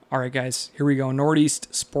All right, guys, here we go.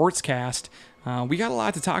 Northeast Sportscast. We got a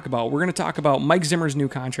lot to talk about. We're going to talk about Mike Zimmer's new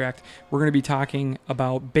contract. We're going to be talking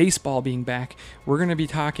about baseball being back. We're going to be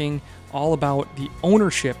talking all about the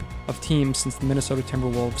ownership of teams since the Minnesota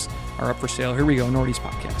Timberwolves are up for sale. Here we go, Northeast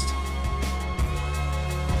Podcast.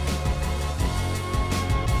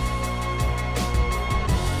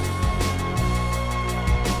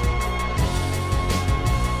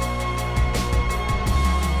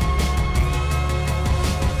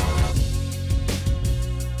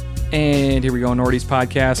 And here we go, Northeast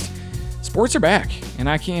Podcast. Sports are back, and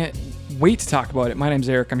I can't wait to talk about it. My name's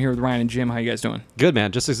Eric. I'm here with Ryan and Jim. How you guys doing? Good,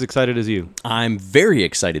 man. Just as excited as you. I'm very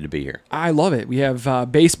excited to be here. I love it. We have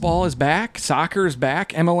baseball is back, soccer is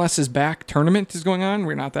back, MLS is back, tournament is going on.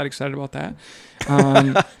 We're not that excited about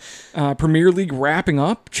that. Premier League wrapping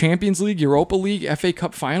up, Champions League, Europa League, FA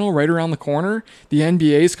Cup final right around the corner. The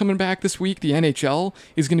NBA is coming back this week. The NHL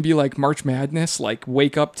is going to be like March Madness, like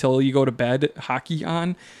wake up till you go to bed, hockey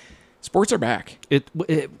on. Sports are back. It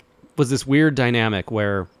was this weird dynamic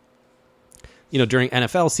where, during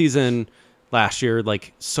NFL season last year,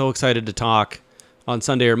 like so excited to talk on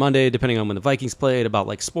Sunday or Monday, depending on when the Vikings played, about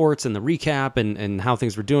like sports and the recap and how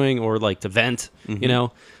things were doing, or like to vent,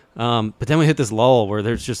 But then we hit this lull where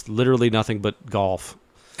there's just literally nothing but golf.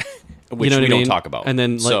 Which we don't talk about. And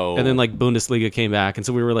then like Bundesliga came back. And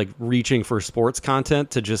so we were like reaching for sports content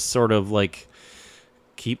to just sort of like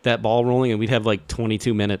keep that ball rolling, and we'd have like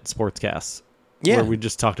 22-minute sportscasts where we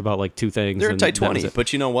just talked about like two things. They're a tight 20,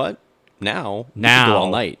 but you know what? Now we can go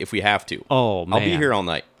all night if we have to. Oh, man. I'll be here all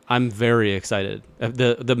night. I'm very excited.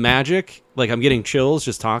 The magic, like I'm getting chills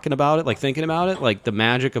just talking about it, like thinking about it. Like the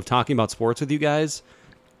magic of talking about sports with you guys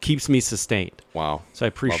keeps me sustained. Wow. So I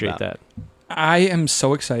appreciate that. I am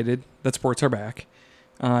so excited that sports are back.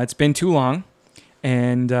 It's been too long.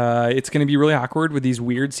 And it's going to be really awkward with these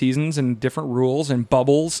weird seasons and different rules and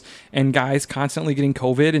bubbles and guys constantly getting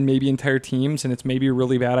COVID and maybe entire teams. And it's maybe a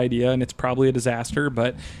really bad idea and it's probably a disaster,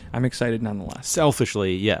 but I'm excited nonetheless.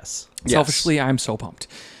 Selfishly, yes. Selfishly, I'm so pumped.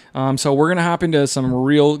 So we're going to hop into some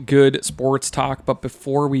real good sports talk. But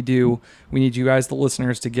before we do, we need you guys, the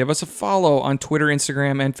listeners, to give us a follow on Twitter,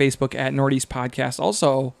 Instagram, and Facebook at Northeast Podcast.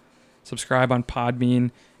 Also, subscribe on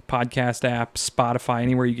Podbean, podcast app, Spotify,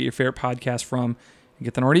 anywhere you get your favorite podcast from. And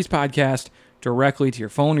get the Northeast Podcast directly to your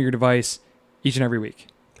phone or your device each and every week.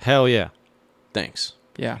 Hell yeah. Thanks.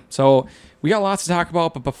 Yeah. So we got lots to talk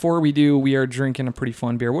about, but before we do, we are drinking a pretty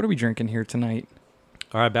fun beer. What are we drinking here tonight?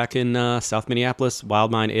 All right, back in South Minneapolis,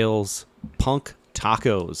 Wild Mind Ales Punk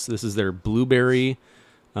Tacos. This is their blueberry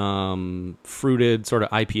fruited sort of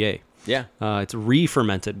IPA. Yeah. It's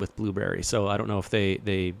re-fermented with blueberry, so I don't know if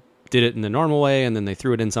they did it in the normal way and then they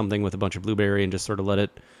threw it in something with a bunch of blueberry and just sort of let it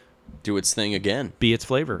do its thing again. Be its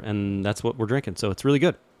flavor, and that's what we're drinking, so it's really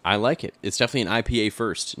good. I like it. It's definitely an IPA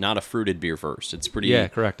first, not a fruited beer first. It's pretty... Yeah,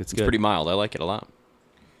 correct. It's good. Pretty mild. I like it a lot.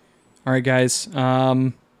 All right, guys.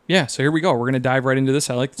 So here we go. We're going to dive right into this.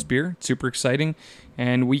 I like this beer. It's super exciting,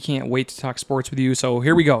 and we can't wait to talk sports with you. So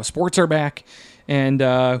here we go. Sports are back, and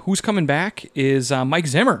who's coming back is Mike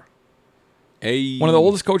Zimmer, one of the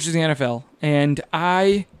oldest coaches in the NFL, and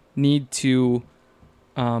I need to...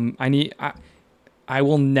 I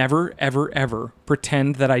will never, ever, ever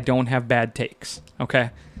pretend that I don't have bad takes,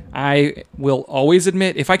 okay? I will always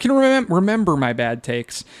admit, if I can remember my bad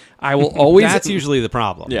takes, I will always... That's usually the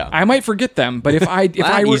problem. Yeah. I might forget them, but if I...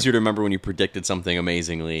 easier to remember when you predicted something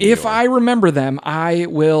amazingly. If I remember them, I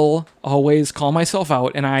will always call myself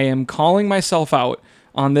out, and I am calling myself out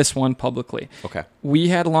on this one publicly. Okay. We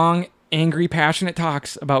had long, angry, passionate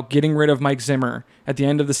talks about getting rid of Mike Zimmer at the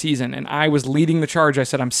end of the season, and I was leading the charge. I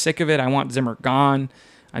said, I'm sick of it. I want Zimmer gone.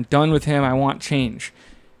 I'm done with him. I want change.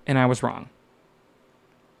 And I was wrong.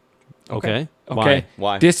 Okay.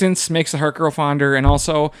 Why? Distance makes the heart grow fonder, and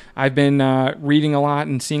also I've been reading a lot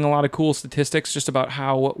and seeing a lot of cool statistics just about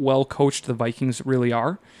how well coached the Vikings really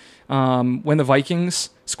are. When the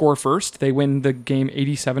Vikings score first, they win the game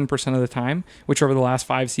 87% of the time, which over the last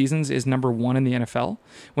 5 seasons is number 1 in the NFL.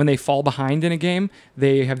 When they fall behind in a game,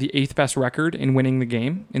 they have the 8th best record in winning the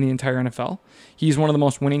game in the entire NFL. He's one of the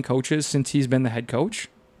most winning coaches since he's been the head coach.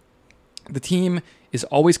 The team is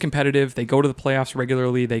always competitive. They go to the playoffs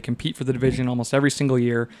regularly. They compete for the division almost every single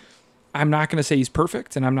year. I'm not going to say he's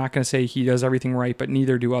perfect, and I'm not going to say he does everything right, but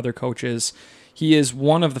neither do other coaches. He is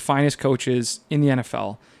one of the finest coaches in the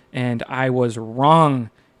NFL. And I was wrong,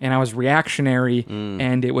 and I was reactionary,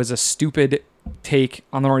 and it was a stupid take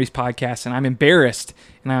on the Northeast Podcast, and I'm embarrassed,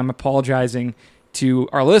 and I'm apologizing to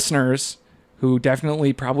our listeners who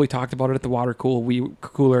definitely probably talked about it at the water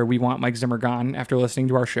cooler. We want Mike Zimmer gone after listening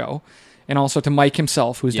to our show, and also to Mike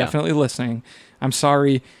himself, who's definitely listening. I'm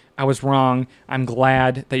sorry. I was wrong. I'm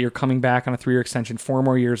glad that you're coming back on a 3-year extension. 4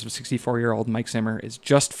 more years of 64-year-old Mike Zimmer is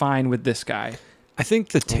just fine with this guy. I think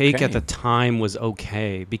the take Okay. at the time was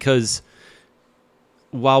okay because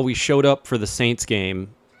while we showed up for the Saints game,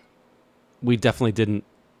 we definitely didn't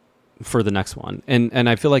for the next one. And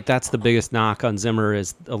I feel like that's the biggest knock on Zimmer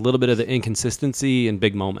is a little bit of the inconsistency in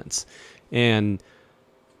big moments. And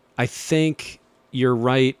I think you're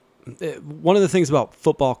right. One of the things about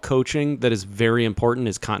football coaching that is very important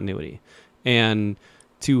is continuity. And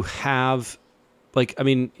to have, like, I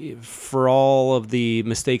mean, for all of the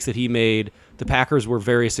mistakes that he made, the Packers were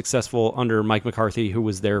very successful under Mike McCarthy, who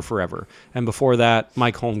was there forever. And before that,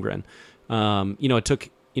 Mike Holmgren. It took,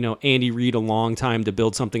 Andy Reid a long time to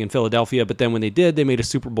build something in Philadelphia, but then when they did, they made a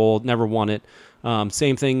Super Bowl, never won it.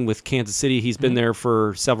 Same thing with Kansas City. He's been there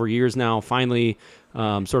for several years now, finally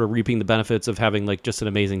sort of reaping the benefits of having like just an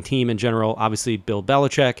amazing team in general. Obviously, Bill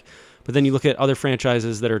Belichick. But then you look at other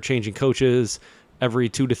franchises that are changing coaches every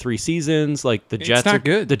 2 to 3 seasons. Like the Jets not are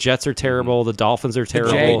good. The Jets are terrible. The Dolphins are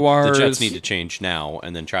terrible. Jaguars. The Jets need to change now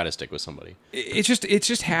and then try to stick with somebody. It's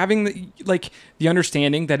just having the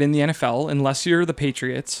understanding that in the NFL, unless you're the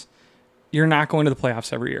Patriots, you're not going to the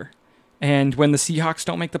playoffs every year. And when the Seahawks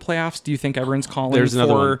don't make the playoffs, do you think everyone's calling There's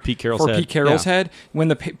another for one, Pete Carroll's head. head? When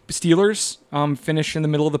the Steelers finish in the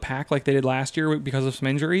middle of the pack like they did last year because of some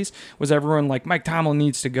injuries, was everyone like, Mike Tomlin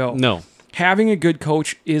needs to go? No. Having a good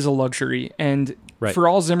coach is a luxury. And Right. for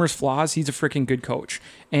all Zimmer's flaws, he's a freaking good coach.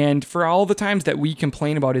 And for all the times that we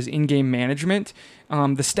complain about his in-game management, the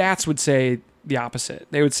stats would say the opposite.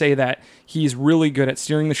 They would say that he's really good at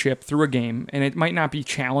steering the ship through a game, and it might not be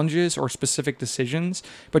challenges or specific decisions,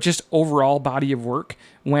 but just overall body of work.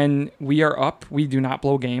 When we are up, we do not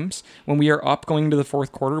blow games. When we are up going into the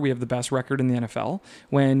fourth quarter, we have the best record in the NFL.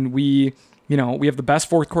 When we have the best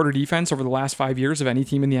fourth quarter defense over the last 5 years of any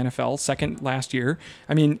team in the NFL, second last year.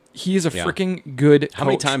 I mean, he is a freaking good coach. How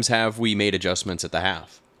many times have we made adjustments at the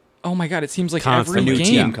half? Oh my God, it seems like Constant. every A new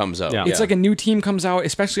game. team comes out. Yeah. It's like a new team comes out,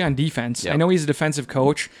 especially on defense. Yeah. I know he's a defensive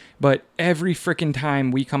coach, but every freaking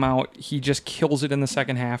time we come out, he just kills it in the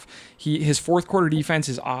second half. His fourth quarter defense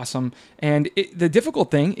is awesome. And the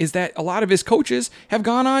difficult thing is that a lot of his coaches have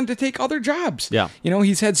gone on to take other jobs. Yeah.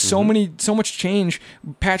 He's had so much change.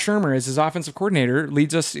 Pat Shurmur, as his offensive coordinator,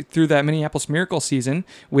 leads us through that Minneapolis Miracle season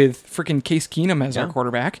with freaking Case Keenum as our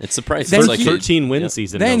quarterback. It's surprising. Then It's like he- 13-win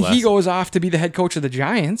season. Then no he less. goes off to be the head coach of the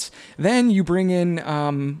Giants. Then you bring in,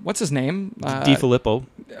 what's his name? DiFilippo.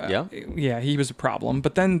 yeah. Yeah, he was a problem.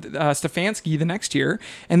 But then Stefanski the next year.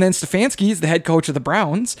 And then Stefanski is the head coach of the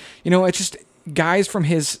Browns. It's just guys from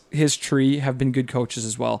his tree have been good coaches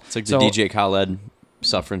as well. It's like the DJ Khaled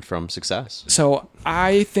suffering from success. So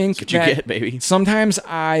I think That's what you that get, baby. sometimes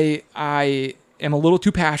I am a little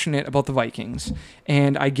too passionate about the Vikings,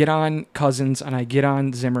 and I get on Cousins, and I get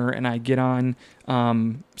on Zimmer, and I get on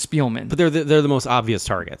Spielman. But they're the most obvious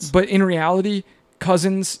targets. But in reality,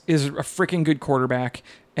 Cousins is a freaking good quarterback,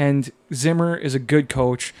 and Zimmer is a good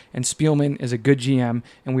coach, and Spielman is a good GM,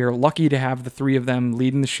 and we are lucky to have the three of them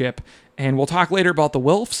leading the ship. And we'll talk later about the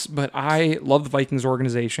Wilfs, but I love the Vikings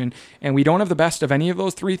organization, and we don't have the best of any of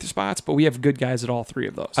those 3 spots, but we have good guys at all 3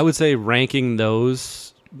 of those. I would say ranking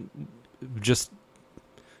those, just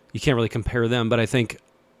you can't really compare them, but I think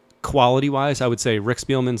quality-wise, I would say Rick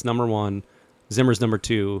Spielman's number 1, Zimmer's number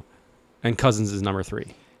 2, and Cousins is number 3.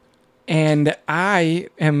 And I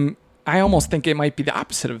almost think it might be the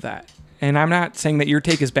opposite of that. And I'm not saying that your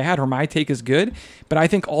take is bad or my take is good, but I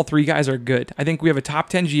think all 3 guys are good. I think we have a top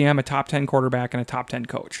 10 GM, a top 10 quarterback, and a top 10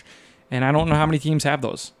 coach. And I don't know how many teams have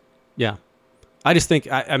those. Yeah. I just think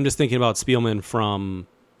I'm just thinking about Spielman from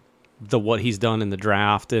what he's done in the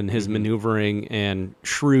draft and his maneuvering and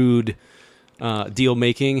shrewd deal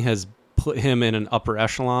making has put him in an upper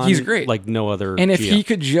echelon. He's great. Like no other And if GM. he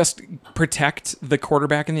could just protect the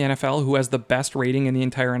quarterback in the NFL who has the best rating in the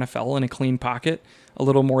entire NFL in a clean pocket a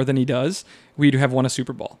little more than he does, we'd have won a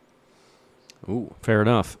Super Bowl. Ooh, Fair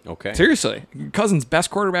enough. okay. Seriously. Cousins, best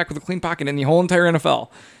quarterback with a clean pocket in the whole entire NFL.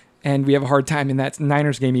 And we have a hard time in that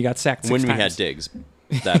Niners game. He got sacked 6 When times. we had Diggs,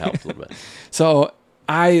 that helped a little bit. So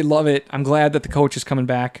I love it. I'm glad that the coach is coming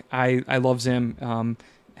back. I love Zim, and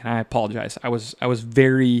I apologize. I was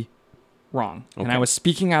very wrong, and Okay. I was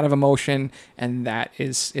speaking out of emotion, and that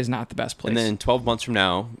is not the best place. And then 12 months from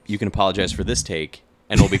now, you can apologize for this take,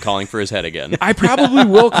 and we'll be calling for his head again. I probably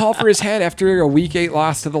will call for his head after a Week 8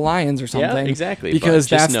 loss to the Lions or something. exactly, Because but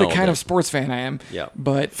just that's the know kind that- of sports fan I am. Yeah.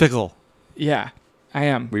 But Fickle. yeah, I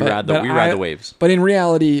am. We But- ride the but we ride I- the waves. But in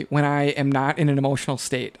reality, when I am not in an emotional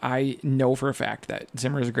state, I know for a fact that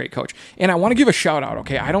Zimmer is a great coach. And I want to give a shout out,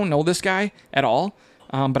 okay? I don't know this guy at all.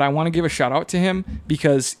 But I want to give a shout out to him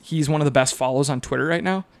because he's one of the best follows on Twitter right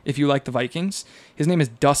now. If you like the Vikings, his name is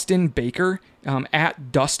Dustin Baker,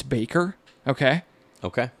 at Dust Baker. Okay.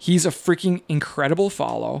 Okay. He's a freaking incredible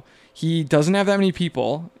follow. He doesn't have that many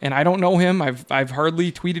people, and I don't know him. I've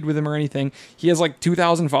hardly tweeted with him or anything. He has like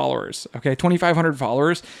 2,000 followers, okay, 2,500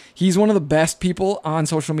 followers. He's one of the best people on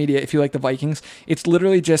social media if you like the Vikings. It's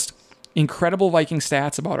literally just incredible Viking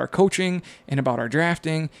stats about our coaching and about our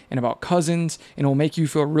drafting and about Cousins, and it will make you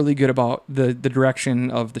feel really good about the direction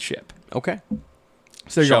of the ship. Okay.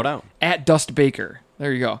 So there you Shout go. out. At Dust Baker.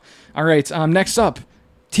 There you go. All right, next up,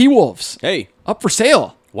 T-Wolves. Hey, Up for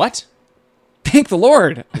sale. what? Thank the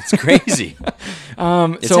Lord. It's crazy.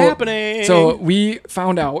 It's happening. So we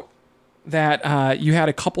found out that you had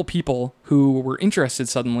a couple people who were interested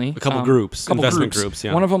suddenly. A couple groups, investment groups,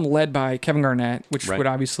 yeah. One of them led by Kevin Garnett, which Right. would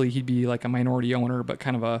obviously, he'd be like a minority owner, but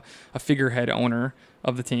kind of a figurehead owner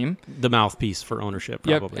of the team. The mouthpiece for ownership,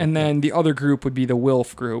 probably. Yep. And then the other group would be the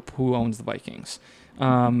Wilf group, who owns the Vikings.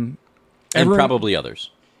 and everyone- probably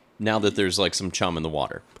others. Now that there's like some chum in the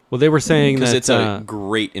water. Well, they were saying Because that it's a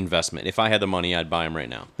great investment. If I had the money, I'd buy them right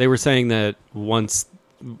now. they were saying that once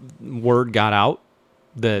word got out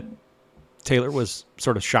that Taylor was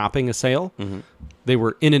sort of shopping a sale, they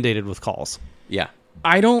were inundated with calls. Yeah.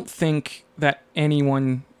 I don't think that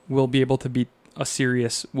anyone will be able to beat a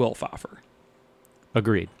serious Wilf offer.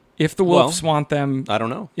 Agreed. If the Wilfs want them, I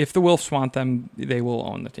don't know. if the Wilfs want them, they will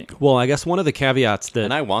own the team. Well, I guess one of the caveats that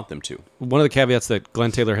And I want them to.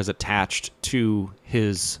 Glenn Taylor has attached to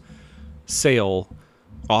his sale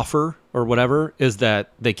offer or whatever is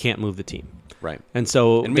that they can't move the team. Right. And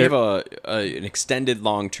so And we have an extended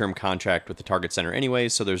long-term contract with the Target Center anyway,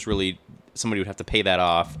 so there's really somebody would have to pay that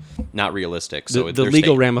off. Not realistic. So the they're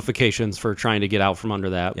legal staying. ramifications for trying to get out from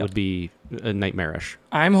under that Yep. would be nightmarish.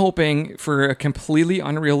 I'm hoping for a completely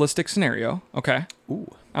unrealistic scenario. Okay. Ooh.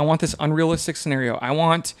 I want this unrealistic scenario. I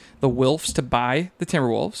want the Wilfs to buy the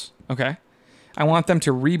Timberwolves. Okay. I want them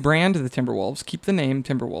to rebrand the Timberwolves, keep the name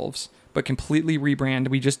Timberwolves, but completely rebrand.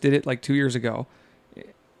 We just did it like 2 years ago.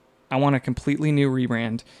 I want a completely new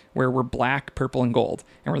rebrand where we're black, purple, and gold,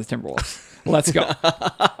 and we're the Timberwolves. Let's go.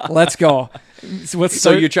 Let's go.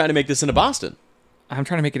 So you're trying to make this into Boston? I'm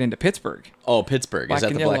trying to make it into Pittsburgh. Oh, Pittsburgh. Black Is that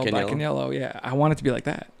and the yellow, black and black yellow? and yellow. Yeah, I want it to be like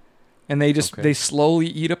that. And they just Okay. they slowly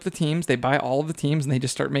eat up the teams. They buy all of the teams, and they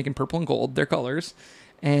just start making purple and gold their colors,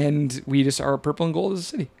 and we just are purple and gold as a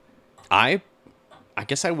city. I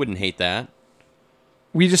guess I wouldn't hate that.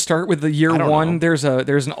 We just start with the year I don't one. know.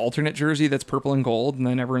 There's an alternate jersey that's purple and gold, and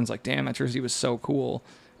then everyone's like, "Damn, that jersey was so cool."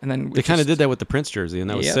 And then They kind of did that with the Prince jersey, and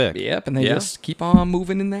that was yep, sick. Yep, and they Yeah. just keep on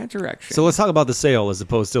moving in that direction. So let's talk about the sale as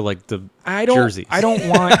opposed to like the jerseys. I don't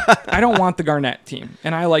want the Garnett team,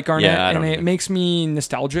 and I like Garnett, Yeah, I and don't it either. makes me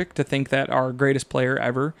nostalgic to think that our greatest player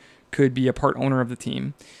ever could be a part owner of the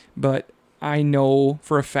team. But I know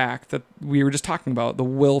for a fact that we were just talking about the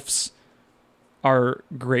Wilfs are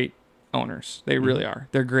great owners. They really are.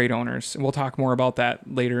 They're great owners. And we'll talk more about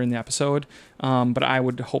that later in the episode. But I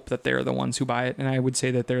would hope that they're the ones who buy it, and I would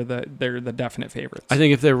say that they're the definite favorites. I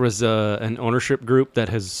think if there was an ownership group that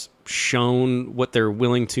has shown what they're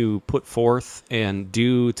willing to put forth and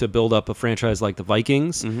do to build up a franchise like the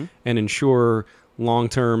Vikings and ensure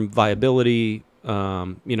long-term viability,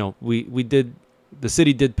 we did. The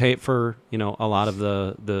city did pay for a lot of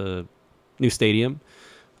the new stadium,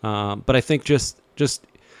 but I think just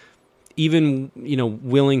even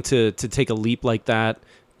willing to take a leap like that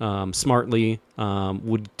smartly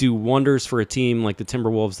would do wonders for a team like the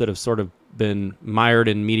Timberwolves that have sort of been mired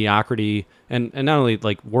in mediocrity and not only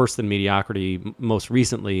like worse than mediocrity most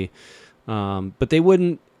recently, but they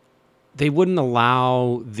wouldn't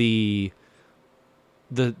allow the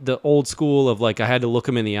old school of like I had to look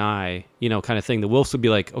them in the eye, kind of thing. The Wilfs would be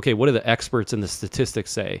like, okay, what do the experts and the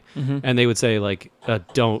statistics say? And they would say like,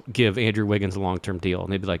 don't give Andrew Wiggins a long-term deal.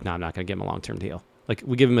 And they'd be like, no, I'm not going to give him a long-term deal. Like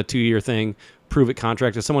we give him a 2-year thing, prove it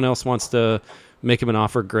contract. If someone else wants to make him an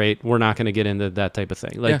offer, great. We're not going to get into that type of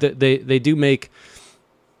thing. Like they do make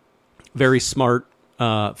very smart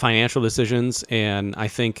financial decisions. And I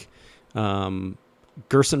think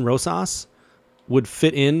Gerson Rosas would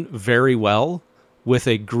fit in very well with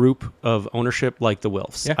a group of ownership like the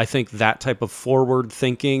Wilfs. Yeah. I think that type of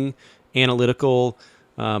forward-thinking, analytical,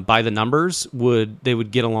 by the numbers they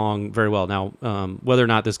would get along very well. Now, whether or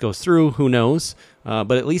not this goes through, who knows?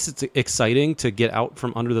 But at least it's exciting to get out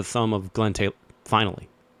from under the thumb of Glenn Taylor finally.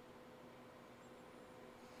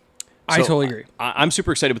 I So, totally agree. I'm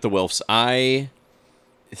super excited with the Wilfs. I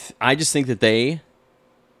just think that they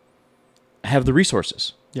have the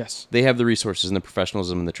resources. Yes, They have the resources and the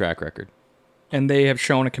professionalism and the track record. and they have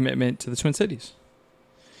shown a commitment to the Twin Cities.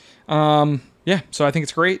 Yeah, so I think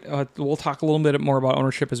it's great. We'll talk a little bit more about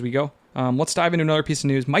ownership as we go. Let's dive into another piece of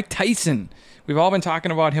news. Mike Tyson. We've all been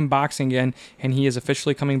talking about him boxing again, and he is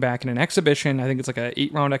officially coming back in an exhibition. I think it's like an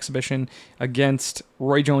 8-round exhibition against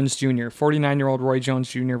Roy Jones Jr., 49-year-old Roy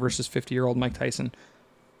Jones Jr. versus 50-year-old Mike Tyson.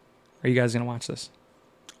 Are you guys going to watch this?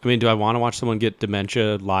 I mean, do I want to watch someone get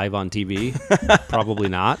dementia live on TV? Probably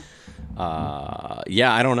not.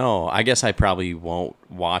 Yeah, I don't know. I guess I probably won't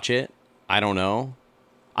watch it. I don't know.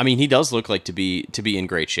 I mean, he does look like to be in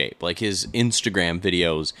great shape. Like his Instagram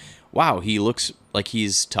videos, wow, he looks like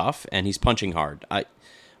he's tough and he's punching hard. I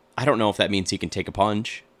don't know if that means he can take a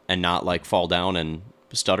punch and not like fall down and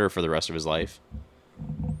stutter for the rest of his life.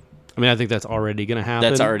 I mean, I think that's already going to happen.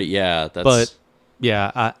 That's already, yeah. But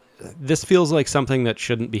yeah, this feels like something that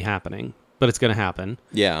shouldn't be happening, but it's going to happen.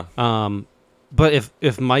 Yeah. But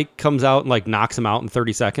if Mike comes out and like knocks him out in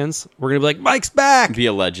 30 seconds, we're gonna be like, Mike's back, Be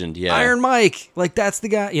a legend, yeah. Iron Mike, like that's the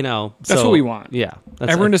guy, you know. That's what we want. Yeah,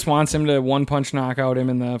 Everyone just wants him to one-punch knock out him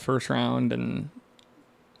in the first round, and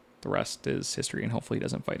the rest is history. And hopefully, he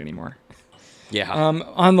doesn't fight anymore. Yeah. On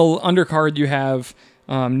the undercard, you have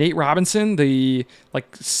Nate Robinson, the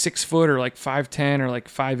like 6 foot or like 5'10" or like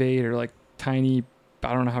 5'8" or like tiny.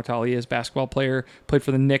 I don't know how tall he is. Basketball player, played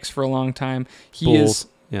for the Knicks for a long time. He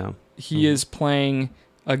is playing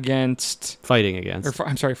against fighting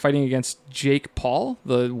against Jake Paul,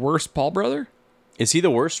 the worst Paul brother. Is he the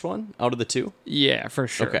worst one out of the two? Yeah, for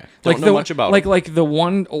sure. Okay. Don't know much about him. Like the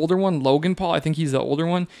one older one, Logan Paul, I think he's the older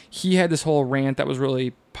one. He had this whole rant that was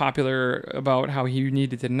really popular about how you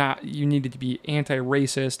needed to be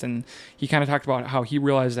anti-racist, and he kind of talked about how he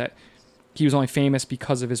realized that he was only famous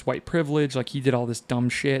because of his white privilege. Like he did all this dumb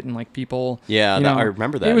shit, and like people. Yeah, I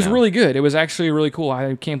remember that. It was now. really good. It was actually really cool.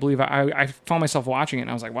 I can't believe I found myself watching it,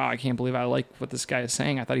 and I was like, wow, I can't believe I like what this guy is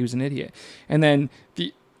saying. I thought he was an idiot. And then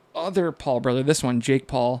the other Paul brother, this one, Jake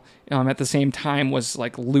Paul, at the same time was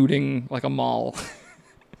like looting like a mall.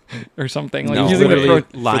 Or something. Like No, using literally the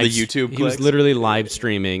for the YouTube He was clicks? literally live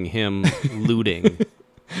streaming him looting.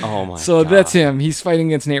 Oh my So God. that's him. He's fighting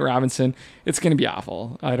against Nate Robinson. It's going to be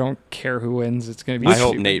awful. I don't care who wins. It's going to be I hope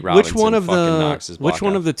stupid. Nate Robinson knocks his block which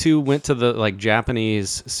one out. of the two went to the like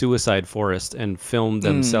Japanese suicide forest and filmed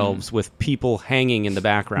themselves with people hanging in the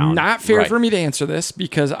background? Not fair Right. for me to answer this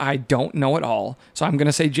because I don't know it all. So I'm going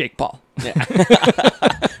to say Jake Paul.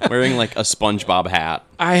 Wearing like a SpongeBob hat.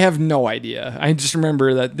 I have no idea. I just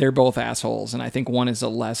remember that they're both assholes, and I think one is a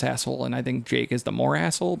less asshole, and I think Jake is the more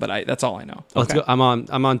asshole. But that's all I know. Let's go. I'm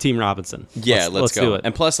on Team Robinson. Yeah, let's go. do it.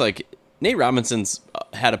 And plus, like, Nate Robinson's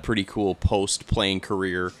had a pretty cool post-playing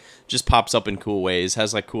career. Just pops up in cool ways.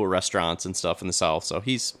 Has, like, cool restaurants and stuff in the South. So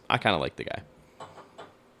I kind of like the guy.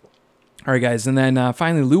 All right, guys. And then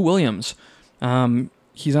finally, Lou Williams.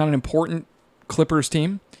 He's on an important Clippers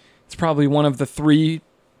team. It's probably one of the 3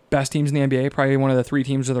 best teams in the NBA, probably one of the 3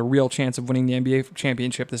 teams with a real chance of winning the NBA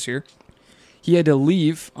championship this year. He had to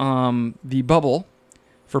leave the bubble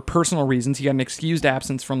for personal reasons. He got an excused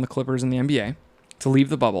absence from the Clippers in the NBA to leave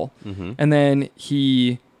the bubble. Mm-hmm. And then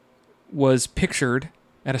he was pictured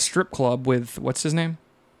at a strip club with, what's his name?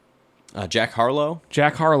 Jack Harlow.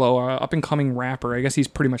 Jack Harlow, up-and-coming rapper. I guess he's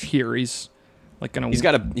pretty much here. He's like going to... He's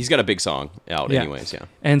got a big song out anyways, yeah.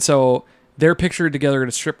 And so they're pictured together at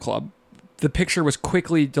a strip club. The picture was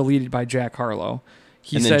quickly deleted by Jack Harlow.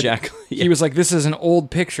 He he was like, "This is an old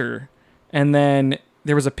picture," and then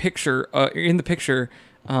there was a picture. In the picture,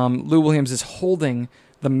 Lou Williams is holding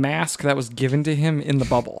the mask that was given to him in the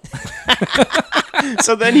bubble.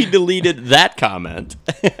 So then he deleted that comment.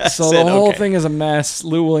 So the whole thing is a mess.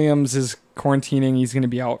 Lou Williams is quarantining. He's going to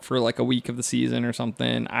be out for like a week of the season or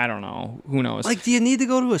something. I don't know. Who knows? Like, do you need to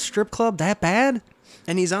go to a strip club that bad?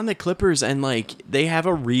 And he's on the Clippers, and like they have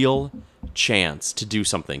a real chance to do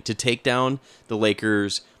something, to take down the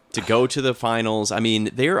Lakers, to go to the finals. I mean,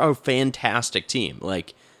 they're a fantastic team.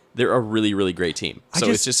 Like, they're a really, really great team. So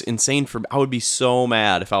it's just insane I would be so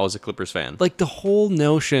mad if I was a Clippers fan. Like, the whole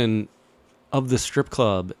notion of the strip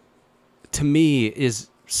club, to me, is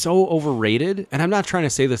so overrated. And I'm not trying to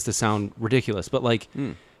say this to sound ridiculous, but like,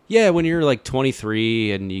 yeah, when you're like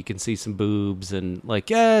 23 and you can see some boobs and like,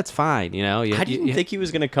 yeah, it's fine, you know. I didn't think he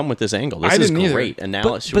was going to come with this angle. I This is didn't either. great. And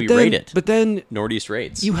now should we rate it? But then Northeast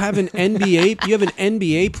rates. you have an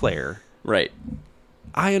NBA player. Right.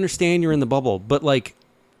 I understand you're in the bubble, but like,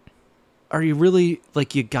 are you really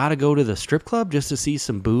like, you got to go to the strip club just to see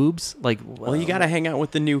some boobs? Like, Well, you got to hang out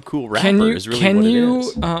with the new cool rapper. can you? Is really Can what you? it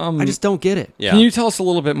is. I just don't get it. Yeah. Can you tell us a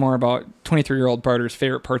little bit more about 23-year-old Barter's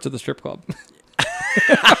favorite parts of the strip club?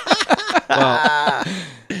 Well,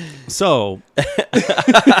 so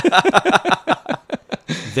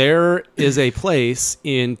There is a place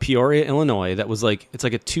in Peoria, Illinois that was like, it's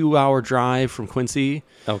like a 2-hour drive from Quincy.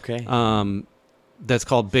 Okay. That's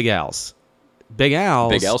called Big Al's. Big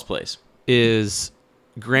Al's place. is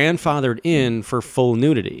grandfathered in for full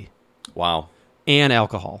nudity Wow. and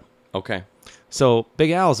alcohol. Okay. So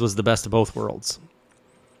Big Al's was the best of both worlds.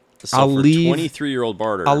 So I'll for leave- 23-year-old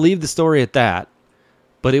barter. I'll leave the story at that,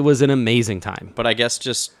 but it was an amazing time. But I guess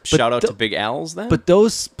just shout out th- to Big Al's then. But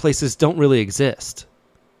those places don't really exist.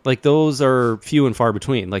 Like, those are few and far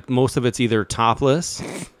between. Like, most of it's either topless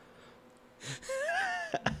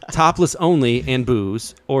only and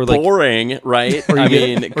booze, or like boring, right? or you I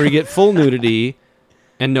get, mean, or you get full nudity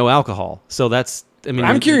and no alcohol. So that's, I mean,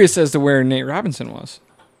 I'm curious as to where Nate Robinson was.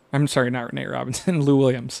 I'm sorry, not Nate Robinson, Lou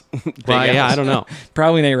Williams. Well, yeah, I don't know.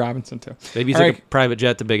 Probably Nate Robinson too. Maybe he All took right. a private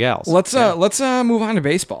jet to Big Al's. Let's move on to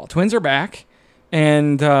baseball. Twins are back,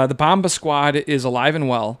 and the Bomba squad is alive and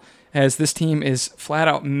well as this team is flat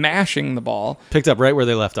out mashing the ball. Picked up right where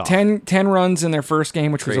they left off. 10 runs in their first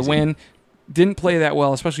game, which was Crazy. a win. Didn't play that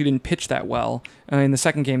well, especially didn't pitch that well. In the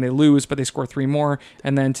second game, they lose, but they score 3 more.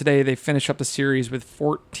 And then today, they finish up the series with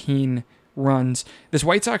 14 runs. This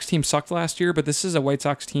White Sox team sucked last year, but this is a White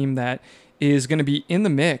Sox team that is going to be in the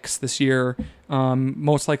mix this year,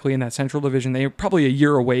 most likely in that Central Division. They're probably a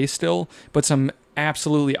year away still, but some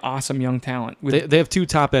absolutely awesome young talent. They have 2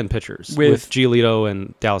 top-end pitchers with- with Giolito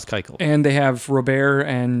and Dallas Keuchel. And they have Robert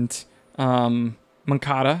and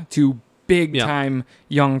Moncada, 2 big-time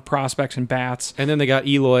young prospects and bats. And then they got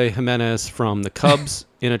Eloy Jimenez from the Cubs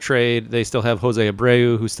in a trade. They still have Jose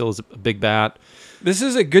Abreu, who still is a big bat. This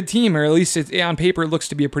is a good team, or at least on paper it looks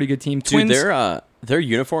to be a pretty good team. dude, Twins, their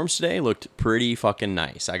uniforms today looked pretty fucking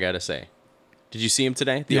nice, I gotta say. Did you see them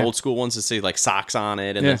today? The Yeah. old school ones that say like socks on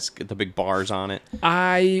it and Yeah. the big bars on it.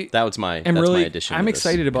 I That's my am really addition. I'm to this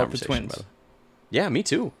excited about the conversation, Twins. by the way. Yeah, me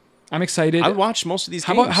too. I'm excited. I watched most of these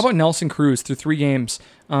How games. about Nelson Cruz through 3 games?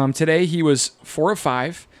 Today he was 4 of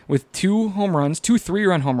 5 with 2 home runs, 2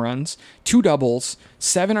 3-run home runs, 2 doubles,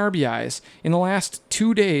 7 RBIs. In the last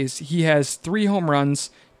 2 days, he has 3 home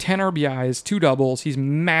runs, 10 RBIs, 2 doubles. He's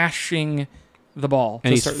mashing the ball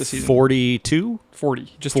And to he's start the season. 42?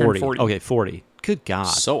 40. Just 40. turned 40. Okay, 40. Good God.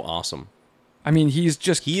 So awesome. I mean, he is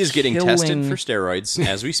Getting tested for steroids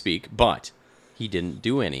as we speak, but he didn't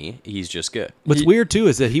do any. He's just good. What's weird, too,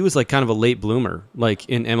 is that he was like kind of a late bloomer, like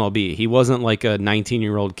in MLB. He wasn't like a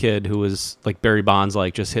 19-year-old kid who was like Barry Bonds,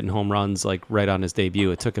 like just hitting home runs like right on his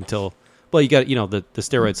debut. It took him till, well, you got, the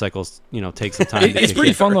steroid cycles, take some time. It's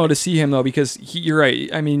pretty fun, though, to see him, though, because you're right.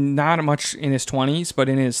 I mean, not much in his 20s, but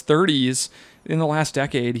in his 30s, in the last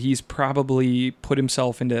decade, he's probably put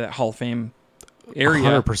himself into that Hall of Fame area.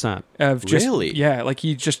 100%. Of just, Really? Yeah, like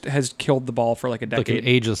he just has killed the ball for like a Like decade. an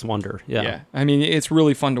ageless wonder. Yeah. I mean, it's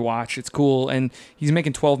really fun to watch. It's cool, and he's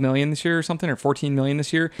making $12 million this year or something, or $14 million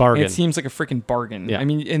this year. Bargain. And it seems like a freaking bargain. Yeah. I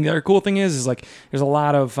mean, and the other cool thing is like there's a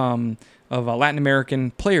lot of Latin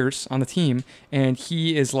American players on the team, and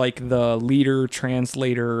he is like the leader,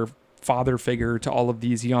 translator, father figure to all of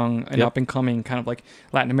these young and Yep. up and coming kind of like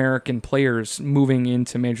Latin American players moving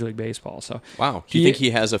into Major League Baseball. So Wow. Do you think he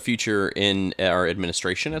has a future in our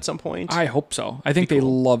administration at some point? I hope so. I think they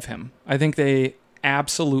love him. I think they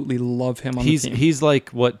absolutely love him on the team. He's like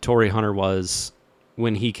what Torrey Hunter was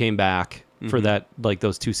when he came back for Mm-hmm. that, like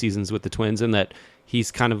those 2 seasons with the Twins, and that he's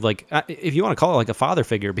kind of like, if you want to call it like a father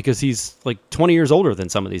figure, because he's like 20 years older than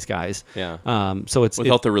some of these guys. Yeah. So it's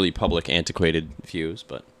Without the really public, antiquated views,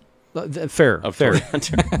 but fair. of Fair. Torrey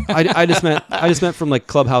Hunter. I just meant from like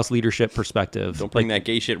clubhouse leadership perspective. Don't bring like, that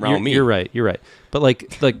gay shit around me. You're right. But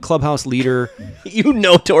like clubhouse leader. You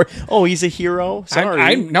know Torrey. Oh, he's a hero.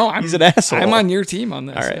 Sorry. he's an asshole. I'm on your team on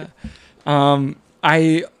this. All right. Yeah.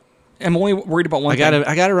 I am only worried about one I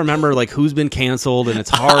thing. gotta remember like who's been canceled, and it's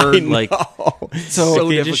hard. Like So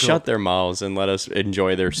they just difficult. shut their mouths and let us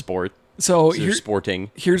enjoy their sport. So Their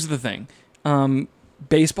sporting. here's the thing.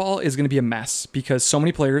 Baseball is going to be a mess because so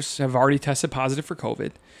many players have already tested positive for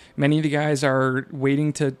COVID. Many of the guys are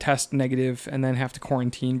waiting to test negative and then have to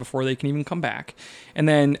quarantine before they can even come back. And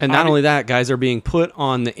not only that, guys are being put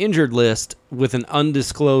on the injured list with an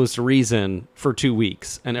undisclosed reason for 2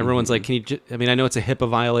 weeks, and everyone's like, "Can you?" I mean, I know it's a HIPAA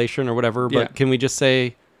violation or whatever, but Yeah. can we just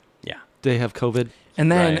say Yeah. they have COVID?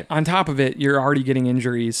 And then Right. on top of it, you're already getting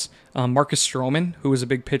injuries Marcus Stroman, who was a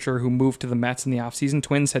big pitcher who moved to the Mets in the offseason.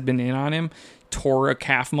 Twins had been in on him, tore a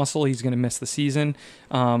calf muscle. He's going to miss the season.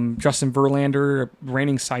 Justin Verlander,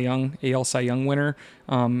 reigning AL Cy Young winner,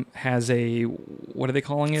 has a, what are they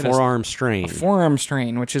calling it? Forearm strain. A forearm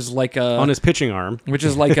strain, which is like a... On his pitching arm. Which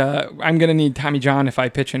is like a, I'm going to need Tommy John if I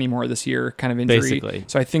pitch anymore this year kind of injury. Basically.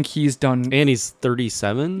 So I think he's done... And he's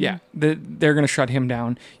 37? Yeah, they're going to shut him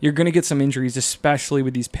down. You're going to get some injuries, especially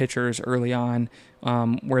with these pitchers early on,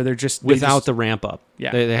 where they're just... Without the ramp up.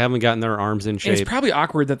 Yeah. They haven't gotten their arms in shape. It's probably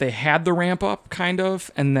awkward that they had the ramp up, kind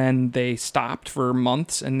of, and then they stopped for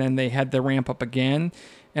months, and then they had the ramp up again.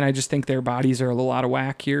 And I just think their bodies are a little out of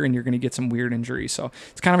whack here, and you're going to get some weird injuries. So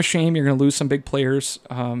it's kind of a shame. You're going to lose some big players,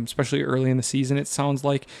 especially early in the season, it sounds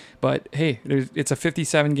like. But, hey, it's a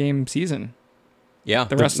 57-game season. Yeah.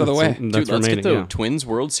 The rest of the way. Dude, let's get the Twins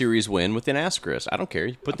World Series win with an asterisk. I don't care.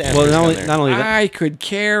 You put that. Well, not only that. I could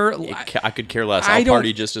care. I could care less. I'll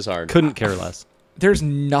party just as hard. Couldn't care less. There's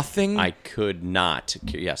nothing. I could not.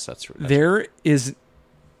 Yes, that's true. There is.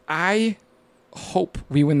 I hope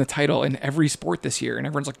we win the title in every sport this year, and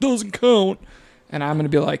everyone's like, doesn't count. And I'm going to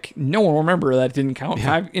be like, no one will remember that it didn't count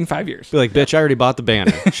in 5 years. Be like, bitch, I already bought the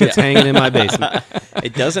banner. Shit's hanging in my basement.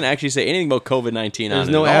 It doesn't actually say anything about COVID-19 on it. There's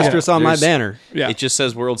no at all. asterisk on my banner. Yeah. It just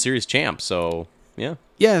says World Series champ. So, yeah.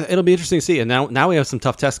 Yeah, it'll be interesting to see. And now we have some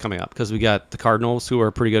tough tests coming up because we got the Cardinals, who are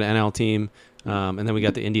a pretty good NL team, and then we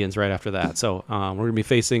got the Indians right after that. So we're going to be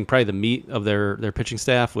facing probably the meat of their pitching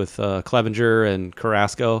staff with Clevenger and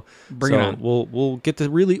Carrasco. Bring it on. We'll get to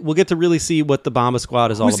really see what the Bomba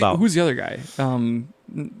squad is all about. Who's the other guy?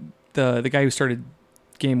 The guy who started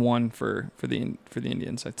Game 1 for the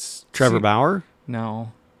Indians. That's Trevor Bauer?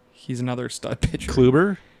 No, he's another stud pitcher.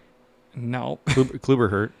 Kluber? No,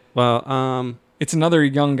 Kluber hurt. Well, it's another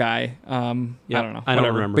young guy. I don't know. I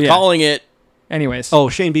don't remember. But yeah. Calling it. Anyways. Oh,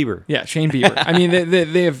 Shane Bieber. Yeah, Shane Bieber. I mean,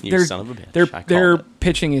 they have You son of a bitch. their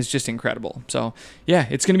pitching is just incredible. So yeah,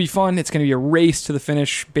 it's going to be fun. It's going to be a race to the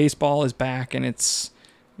finish. Baseball is back, and it's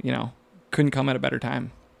couldn't come at a better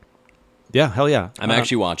time. Yeah, hell yeah. I'm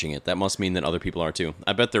actually watching it. That must mean that other people are too.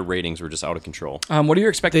 I bet their ratings were just out of control. What are your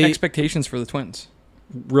expectations for the Twins?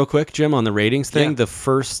 Real quick, Jim, on the ratings thing, Yeah. the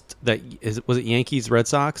first was it Yankees, Red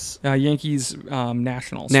Sox? Yankees,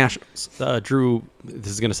 Nationals. Nationals drew.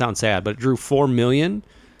 This is going to sound sad, but it drew 4 million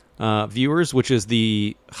viewers, which is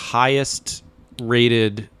the highest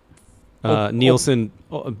rated Nielsen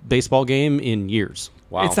baseball game in years.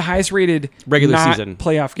 Wow. It's the highest rated Regular not season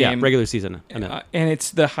playoff game. Yeah, regular season. I meant. And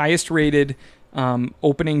it's the highest rated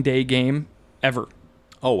opening day game ever.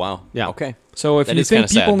 Oh, wow. Yeah. Okay. So if That you is think kinda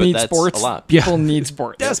sad, people but need that's sports, a lot. people need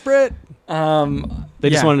sports. Desperate. They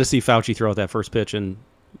just yeah. wanted to see Fauci throw out that first pitch and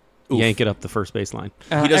yank it up the first baseline.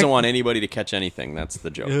 He doesn't want anybody to catch anything. That's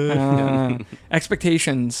the joke.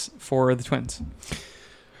 Expectations for the Twins.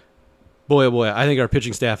 Boy, oh boy, I think our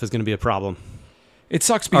pitching staff is going to be a problem. It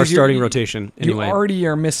sucks Our because starting rotation, anyway. You already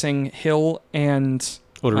are missing Hill and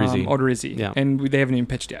Odorizzi. Yeah. Yeah. And they haven't even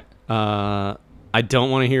pitched yet. I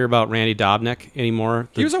don't want to hear about Randy Dobnak anymore.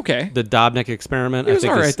 He was okay. The Dobnak experiment. He was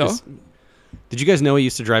all right, though. Did you guys know he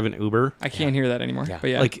used to drive an Uber? I can't hear that anymore. Yeah. But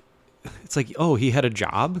yeah. It's like, oh, he had a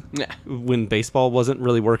job Yeah. when baseball wasn't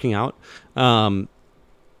really working out.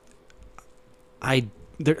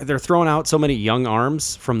 They're throwing out so many young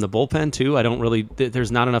arms from the bullpen too. I don't really.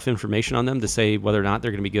 There's not enough information on them to say whether or not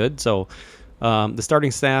they're going to be good. So the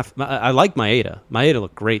starting staff. I like Maeda. Maeda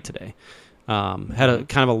looked great today. Had a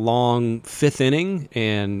kind of a long fifth inning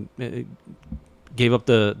and gave up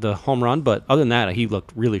the home run, but other than that, he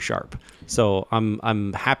looked really sharp. So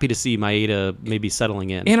I'm happy to see Maeda maybe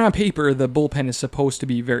settling in. And on paper, the bullpen is supposed to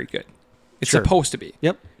be very good. It's Sure. supposed to be.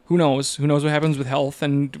 Yep. Who knows? Who knows what happens with health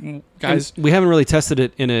and guys? And we haven't really tested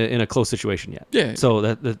it in a close situation yet. Yeah. So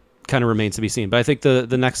that kind of remains to be seen. But I think the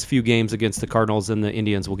next few games against the Cardinals and the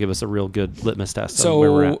Indians will give us a real good litmus test on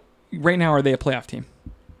where we're at. So right now, are they a playoff team?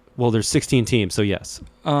 Well, there's 16 teams, so yes.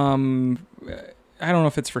 I don't know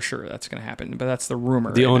if it's for sure that's going to happen, but that's the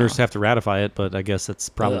rumor. The right owners now. have to ratify it, but I guess it's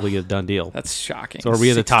probably a done deal. That's shocking. So are we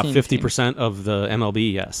in the top 16 50% of the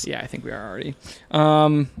MLB? Yes. Yeah, I think we are already.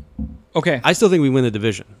 Okay. I still think we win the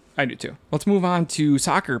division. I do too. Let's move on to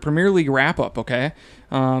soccer Premier League wrap up. Okay,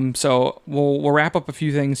 so we'll wrap up a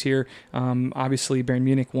few things here. Obviously, Bayern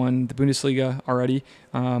Munich won the Bundesliga already.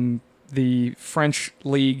 The French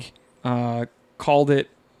league called it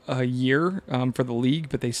a year for the league,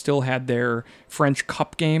 but they still had their French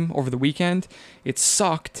Cup game over the weekend. It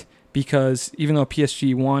sucked because even though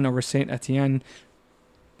PSG won over Saint Etienne,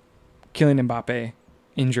 Kylian Mbappe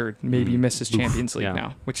injured, maybe misses Champions League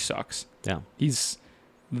now, which sucks. Yeah. He's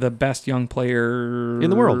the best young player in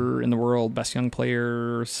the world. Best young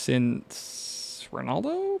player since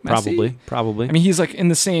Ronaldo? Messi? Probably. I mean, he's like in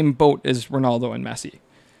the same boat as Ronaldo and Messi,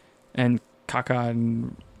 and Kaká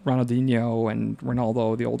and Ronaldinho and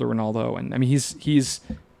Ronaldo, the older Ronaldo, and I mean he's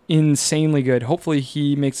insanely good. Hopefully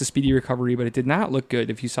he makes a speedy recovery, but it did not look good.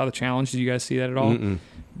 If you saw the challenge, did you guys see that at all?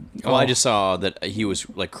 Well, I just saw that he was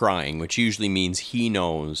like crying, which usually means he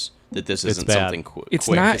knows that this isn't bad. something quick. It's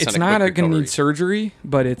not quick going to recovery. need surgery,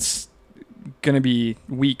 but it's going to be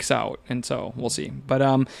weeks out, and so we'll see. But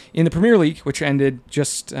in the Premier League, which ended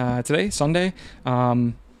just today, Sunday,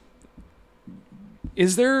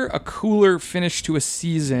 is there a cooler finish to a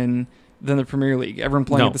season than the Premier League? Everyone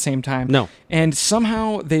playing No. at the same time? No. And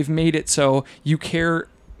somehow they've made it so you care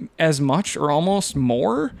as much or almost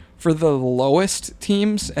more for the lowest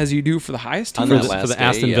teams as you do for the highest On teams. that For last the day,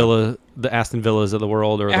 Aston yeah. Villa, the Aston Villas of the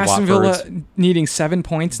world, or the Aston Watfords. Villa needing 7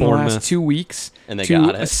 points in the last Bournemouth. 2 weeks And they to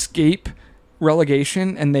got it. escape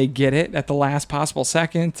relegation, and they get it at the last possible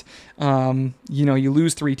second. You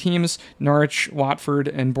lose 3 teams. Norwich, Watford,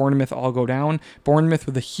 and Bournemouth all go down. Bournemouth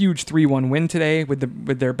with a huge 3-1 win today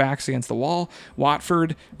with their backs against the wall.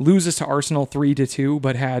 Watford loses to Arsenal 3-2,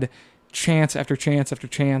 but had chance after chance after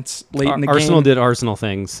chance late in the Arsenal game. did Arsenal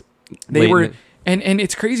things. They late in were, it. and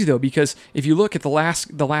it's crazy though, because if you look at the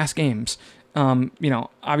last games,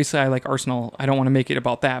 obviously I like Arsenal. I don't want to make it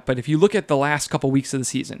about that, but if you look at the last couple weeks of the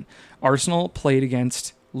season, Arsenal played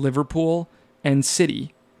against Liverpool and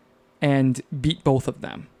City and beat both of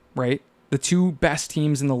them, right? The 2 best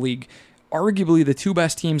teams in the league, arguably the 2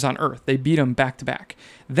 best teams on earth. They beat them back to back.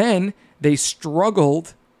 Then they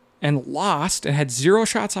struggled and lost and had 0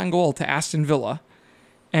 shots on goal to Aston Villa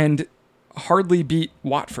and hardly beat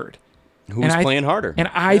Watford. Who's playing harder? And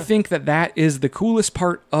I think that is the coolest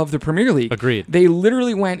part of the Premier League. Agreed. They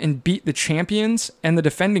literally went and beat the champions and the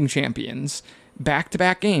defending champions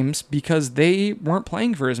back-to-back games because they weren't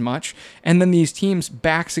playing for as much. And then these teams,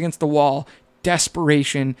 backs against the wall,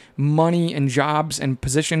 desperation, money and jobs and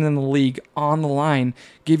position in the league on the line,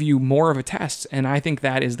 give you more of a test. And I think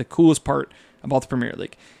that is the coolest part about the Premier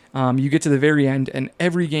League. You get to the very end, and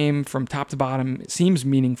every game from top to bottom seems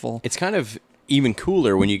meaningful. It's kind of even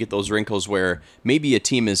cooler when you get those wrinkles where maybe a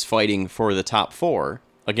team is fighting for the top 4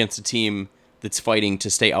 against a team that's fighting to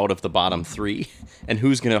stay out of the bottom 3, and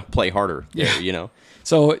who's going to play harder there,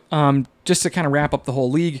 So just to kind of wrap up the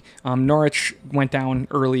whole league, Norwich went down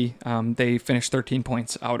early. They finished 13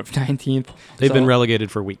 points out of 19th. They've been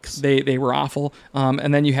relegated for weeks. They were awful.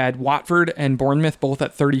 And then you had Watford and Bournemouth both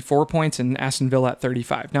at 34 points and Aston Villa at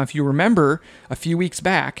 35. Now, if you remember a few weeks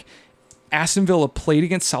back, Aston Villa played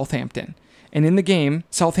against Southampton. And in the game,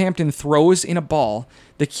 Southampton throws in a ball.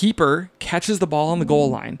 The keeper catches the ball on the goal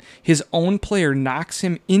line. His own player knocks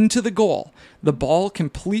him into the goal. The ball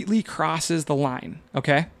completely crosses the line,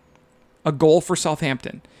 okay? A goal for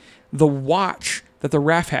Southampton. The watch that the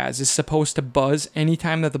ref has is supposed to buzz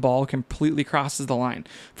anytime that the ball completely crosses the line.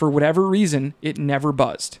 For whatever reason, it never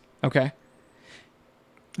buzzed, okay?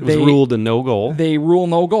 It was ruled a no goal. They rule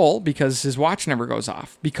no goal because his watch never goes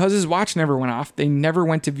off. Because his watch never went off, they never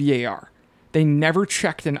went to VAR. They never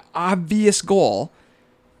checked an obvious goal.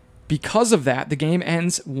 Because of that, the game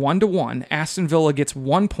ends 1-1. Aston Villa gets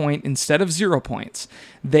 1 point instead of 0 points.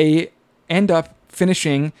 They end up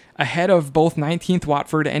finishing ahead of both 19th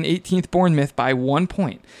Watford and 18th Bournemouth by 1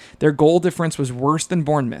 point. Their goal difference was worse than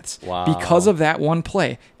Bournemouth's. Wow. Because of that one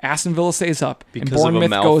play, Aston Villa stays up and Because of a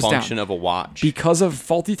Bournemouth goes down. malfunction of a watch. Because of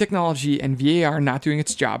faulty technology and VAR not doing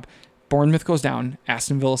its job, Bournemouth goes down,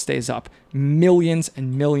 Aston Villa stays up. Millions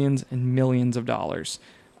and millions and millions of dollars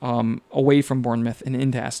away from Bournemouth and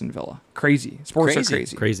into Aston Villa. Crazy. Sports are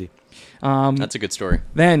crazy. Crazy. That's a good story.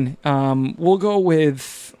 Then we'll go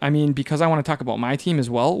with, because I want to talk about my team as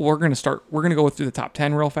well, we're going to go through the top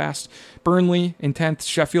 10 real fast. Burnley in 10th,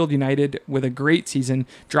 Sheffield United with a great season,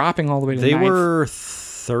 dropping all the way to They 9th. were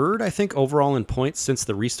 3rd, I think, overall in points since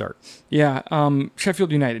the restart. Yeah,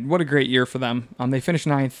 Sheffield United, what a great year for them. They finished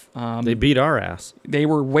 9th. They beat our ass. They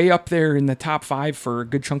were way up there in the top 5 for a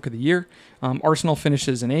good chunk of the year. Arsenal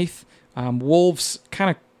finishes in 8th. Wolves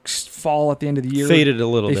kind of fall at the end of the year. Faded a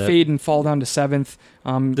little They bit. fade and fall down to 7th.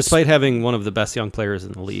 Despite having one of the best young players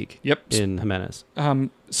in the league. Yep. In Jimenez.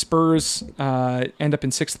 Spurs end up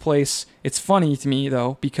in 6th place. It's funny to me,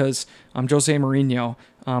 though, because Jose Mourinho,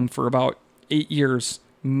 for about 8 years,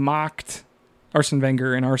 mocked Arsene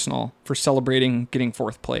Wenger and Arsenal for celebrating getting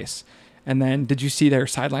 4th place. And then, did you see their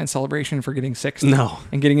sideline celebration for getting 6th? No.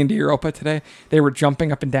 And getting into Europa today? They were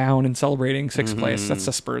jumping up and down and celebrating 6th place. That's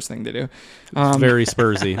a Spurs thing to do. It's very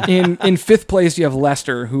Spursy. In 5th place, you have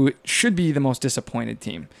Leicester, who should be the most disappointed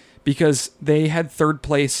team because they had 3rd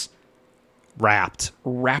place Wrapped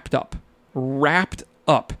wrapped up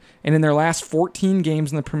up. And in their last 14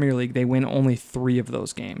 games in the Premier League, they win only 3 of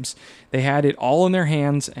those games. They had it all in their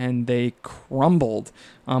hands, and they crumbled.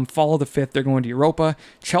 Fall of the 5th, they're going to Europa.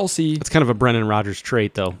 Chelsea... It's kind of a Brendan Rodgers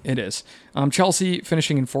trait, though. It is. Chelsea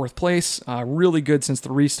finishing in 4th place. Really good since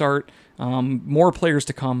the restart. More players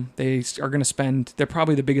to come. They are going to spend... They're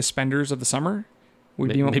probably the biggest spenders of the summer.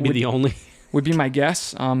 Maybe the only... Would be my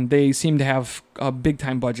guess. They seem to have a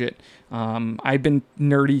big-time budget. I've been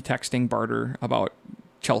nerdy texting Barter about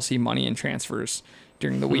Chelsea money and transfers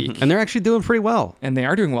during the week. And they're actually doing pretty well. And they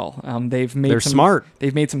are doing well. They're smart.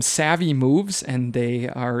 They've made some savvy moves, and they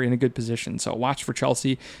are in a good position. So watch for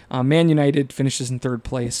Chelsea. Man United finishes in 3rd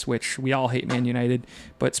place, which we all hate Man United,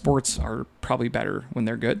 but sports are probably better when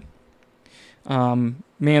they're good.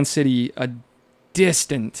 Man City, a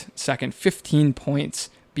distant second, 15 points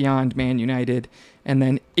beyond Man United, and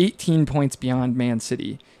then 18 points beyond Man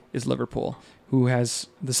City is Liverpool, who has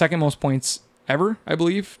the second most points ever, I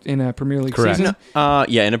believe, in a Premier League Correct. season.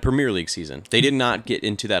 Yeah, in a Premier League season. They did not get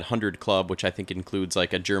into that 100 club, which I think includes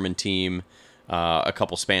like a German team, a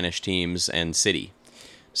couple Spanish teams, and City.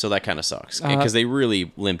 So that kind of sucks because they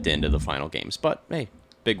really limped into the final games. But hey,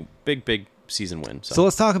 big season win. So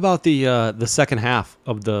let's talk about the second half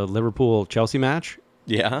of the Liverpool-Chelsea match.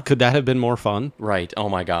 Yeah. Could that have been more fun? Right. Oh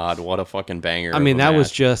my God, what a fucking banger! I mean, that was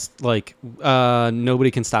match. just like nobody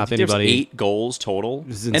can stop There was anybody. 8 goals total,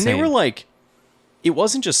 This is and they insane. were like, it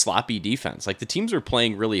wasn't just sloppy defense. Like the teams were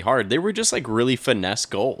playing really hard. They were just like really finesse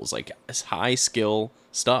goals, like high skill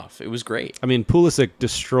stuff. It was great. I mean, Pulisic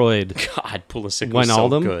destroyed God, Pulisic was Wijnaldum.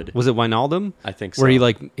 so good. Was it Wijnaldum? I think so. Where he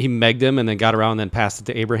megged him and then got around and then passed it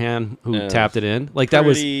to Abraham, who tapped it in. Like that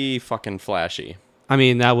was, pretty fucking flashy. I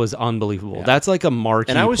mean, that was unbelievable. Yeah. That's like a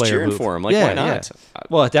marquee And I was player cheering move. for him. Like, why not? Yeah.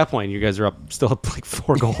 Well, at that point, you guys are still up like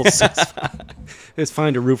 4 goals. So it's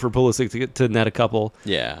fine to root for Pulisic to get to net a couple.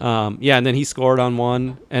 Yeah. And then he scored on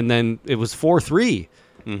one, and then it was 4-3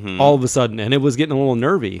 all of a sudden, and it was getting a little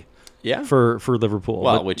nervy. Yeah. For Liverpool.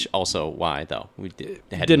 Well, But which also why though it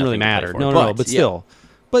didn't really matter. No, but still.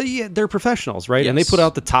 But yeah, they're professionals, right? And they Yes. put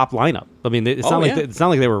out the top lineup. I mean, it's Oh, not like yeah. it's not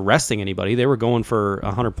like they were resting anybody. They were going for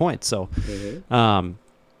 100 points. So, that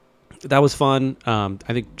was fun. I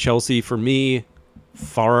think Chelsea, for me,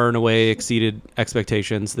 far and away exceeded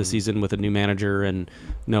expectations this season with a new manager and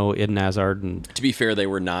no Eden Hazard. And To be fair, they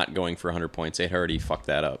were not going for 100 points. They had already fucked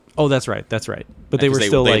that up. oh, that's right. But they were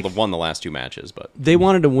still they like won the last 2 matches, but they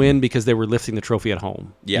wanted to win because they were lifting the trophy at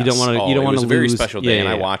home. yes. You don't want to. You don't it want was to a very lose. special day, Yeah, and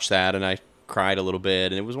I yeah. watched that and I cried a little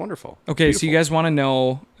bit, and it was wonderful. Okay, so you Beautiful. guys want to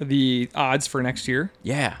know the odds for next year?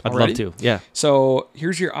 Yeah, I'd Already? love to. Yeah. So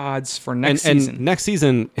here's your odds for next and season. next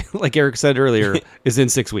season, like Eric said earlier, is in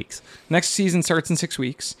 6 weeks. Next season starts in 6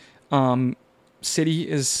 weeks. City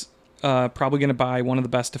is probably going to buy one of the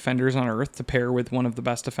best defenders on earth to pair with one of the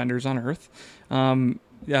best defenders on earth.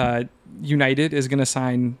 United is going to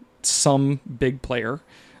sign some big player.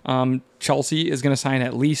 Chelsea is going to sign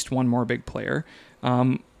at least one more big player.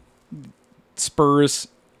 Spurs,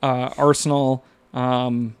 Arsenal,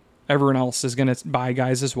 everyone else is going to buy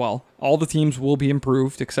guys as well. All the teams will be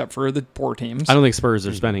improved except for the poor teams. I don't think Spurs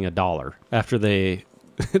are spending $1 after they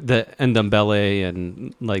the Ndombele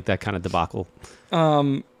and like that kind of debacle.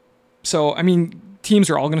 So, I mean,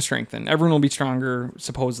 teams are all going to strengthen. Everyone will be stronger,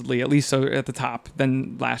 supposedly, at least so at the top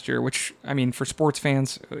than last year, which, I mean, for sports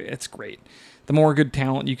fans, it's great. The more good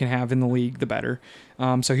talent you can have in the league, the better.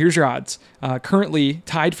 So here's your odds. Currently,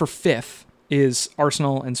 tied for 5th is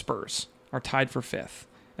Arsenal and Spurs are tied for 5th.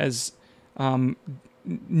 As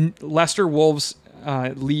Leicester, Wolves,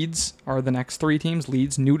 Leeds are the next 3 teams.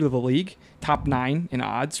 Leeds, new to the league, top 9 in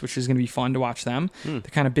odds, which is going to be fun to watch them.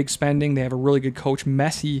 The kind of big spending. They have a really good coach.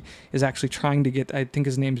 Messi is actually trying to get, I think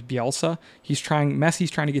his name's Bielsa.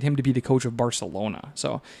 Messi's trying to get him to be the coach of Barcelona.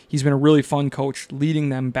 So he's been a really fun coach, leading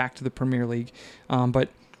them back to the Premier League. But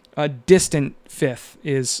a distant 5th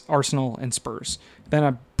is Arsenal and Spurs. Then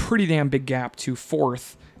a pretty damn big gap to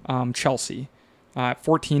 4th, Chelsea,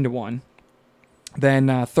 14-1. Then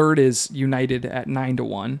 3rd is United at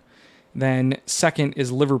 9-1. Then 2nd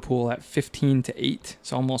is Liverpool at 15-8,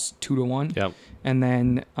 so almost 2-1. Yep. And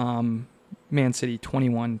then Man City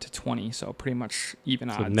 21-20, so pretty much even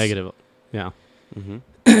So odds. negative. Yeah.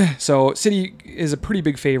 So City is a pretty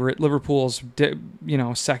big favorite. Liverpool's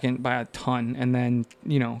second by a ton, and then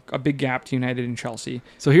a big gap to United and Chelsea.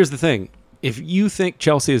 So here's the thing: if you think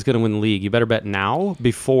Chelsea is going to win the league, you better bet now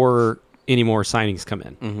before any more signings come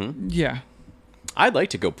in. Yeah. I'd like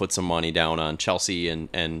to go put some money down on Chelsea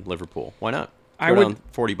and Liverpool. Why not? I Throw would- down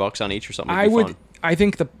 $40 on each or something. I It'd be would. fun. I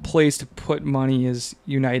think the place to put money is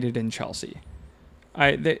United and Chelsea.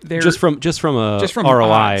 They're just from a just from ROI.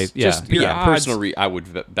 odds, Yeah. just your Yeah, odds. I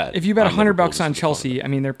would bet. If you bet on Liverpool $100 just on for the fun of Chelsea, it. I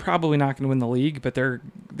mean, they're probably not going to win the league, but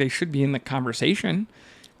they should be in the conversation.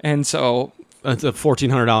 And so It's a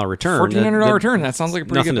 $1,400 return. $1,400 return. That sounds like a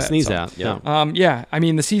pretty Nothing good to bet. sneeze So, at. yeah. No. yeah, I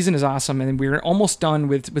mean, the season is awesome, and we're almost done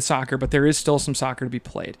with soccer, but there is still some soccer to be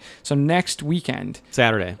played. So next weekend,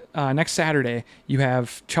 next Saturday, you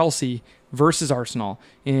have Chelsea versus Arsenal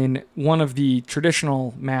in one of the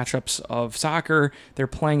traditional matchups of soccer. They're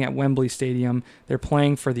playing at Wembley Stadium. They're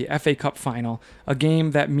playing for the FA Cup final, a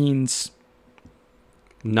game that means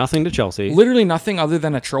Nothing to Chelsea. literally nothing other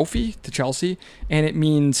than a trophy to Chelsea, and it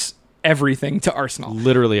means everything to Arsenal.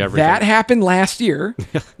 Literally everything. That happened last year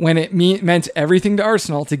when it meant everything to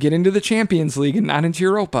Arsenal to get into the Champions League and not into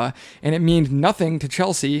Europa, and it meant nothing to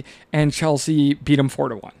Chelsea, and Chelsea beat them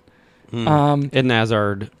 4-1. Eden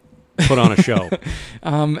Hazard put on a show.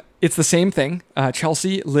 It's the same thing.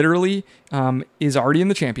 Chelsea literally is already in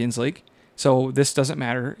the Champions League, so this doesn't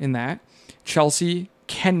matter in that. Chelsea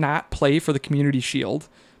cannot play for the Community Shield,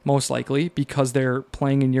 most likely, because they're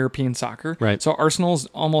playing in European soccer. Right. So Arsenal's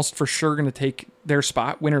almost for sure going to take their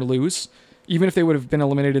spot, win or lose. Even if they would have been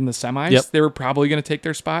eliminated in the semis, Yep. they were probably going to take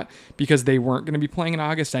their spot because they weren't going to be playing in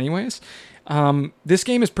August anyways. This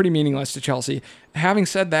game is pretty meaningless to Chelsea. Having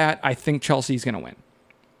said that, I think Chelsea's going to win.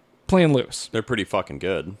 Playing loose. They're pretty fucking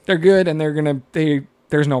good. They're good, and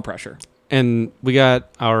there's no pressure. And we got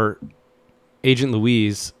our agent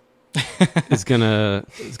Louise is gonna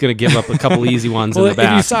give up a couple easy ones in the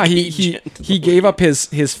back. If you saw, he gave up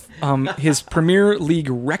his Premier League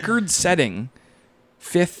record-setting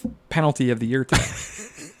 5th penalty of the year today.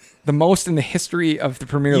 The most in the history of the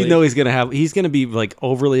Premier League. You know he's gonna be like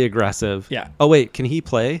overly aggressive. Yeah. Oh wait, can he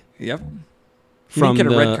play? Yep. He From didn't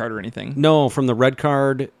get a the- red card or anything. No, from the red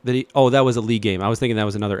card that that was a league game. I was thinking that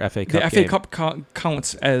was another FA Cup The game. FA Cup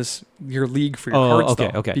counts as your league for your Oh, cards,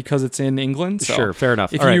 okay, though, okay. because it's in England. So Sure, fair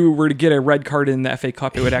enough. If All right. you were to get a red card in the FA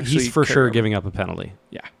Cup, it would actually. He's for carry sure over. giving up a penalty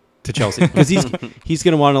Yeah. to Chelsea because he's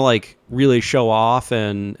going to want to like really show off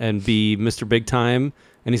and be Mr. Big Time,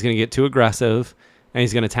 and he's going to get too aggressive, and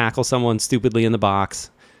he's going to tackle someone stupidly in the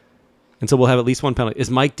box, and so we'll have at least one penalty.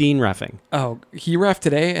 Is Mike Dean reffing? Oh, he ref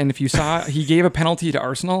today, and if you saw, he gave a penalty to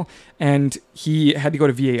Arsenal, and he had to go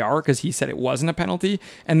to VAR because he said it wasn't a penalty.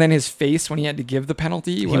 And then his face when he had to give the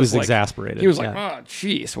penalty, He was like, exasperated. He was like, Yeah. "Oh,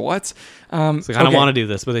 jeez, what?" It's like, I don't okay. want to do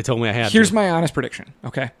this, but they told me I had Here's to. my honest prediction.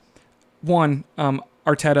 Okay, one,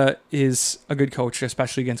 Arteta is a good coach,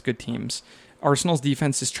 especially against good teams. Arsenal's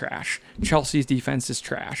defense is trash. Chelsea's defense is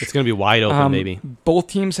trash. It's going to be wide open, maybe. Both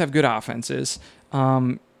teams have good offenses.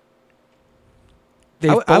 I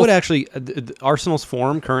would actually Arsenal's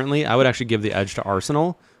form currently. I would actually give the edge to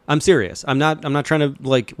Arsenal. I'm serious. I'm not trying to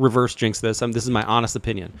like reverse jinx this. This is my honest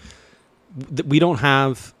opinion. We don't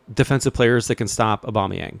have defensive players that can stop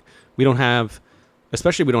Aubameyang. We don't have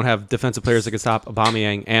defensive players that can stop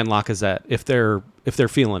Aubameyang and Lacazette if they're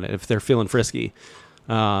feeling it, if they're feeling frisky.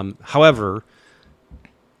 However,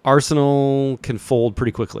 Arsenal can fold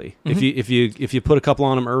pretty quickly. Mm-hmm. If you put a couple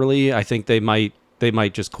on them early, I think they might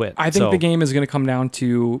just quit. I think the game is going to come down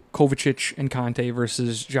to Kovacic and Conte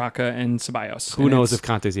versus Xhaka and Ceballos. Who knows if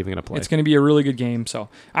Conte's even going to play? It's going to be a really good game. So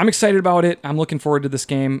I'm excited about it. I'm looking forward to this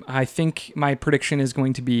game. I think my prediction is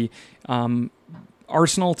going to be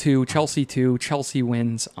Arsenal 2, Chelsea 2. Chelsea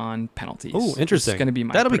wins on penalties. Oh, interesting. It's going to be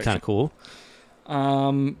my That'll prediction. be kind of cool.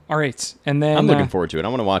 All right. And then I'm looking forward to it. I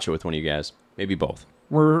want to watch it with one of you guys. Maybe both.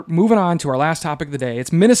 we're moving on to our last topic of the day.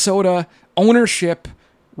 It's Minnesota ownership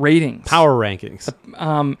ratings. Power rankings.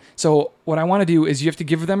 So what I want to do is you have to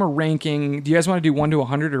give them a ranking. Do you guys want to do 1 to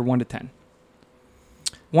 100 or 1 to 10?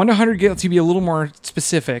 1 to 100 gets you to be a little more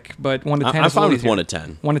specific, but 1 to 10 I'm is a fine little with easier. 1 to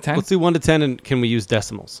 10. 1 to 10? Let's do 1 to 10, and can we use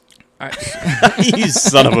decimals? You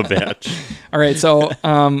son of a bitch. All right, so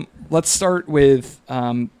let's start with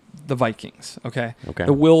the Vikings, okay? Okay.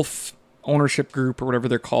 The Wilf ownership group or whatever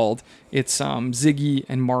they're called. It's Ziggy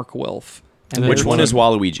and Mark Wilf. And Which they're one is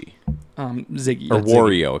Waluigi? Ziggy? Or That's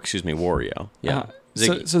Wario, excuse me, Wario. Yeah.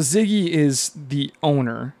 Ziggy. So Ziggy is the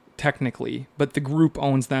owner, technically, but the group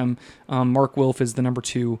owns them. Mark Wilf is the number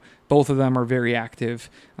 2. Both of them are very active.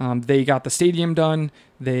 They got the stadium done.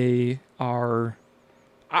 They are...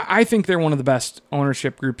 I think they're one of the best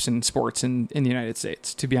ownership groups in sports in the United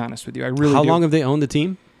States, to be honest with you. I really How do. long have they owned the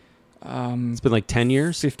team? It's been like 10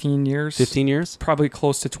 years? 15 years. 15 years? Probably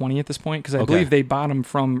close to 20 at this point, because I Okay. believe they bought them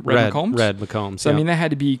from Red McCombs. Red McCombs. So, yeah. I mean, that had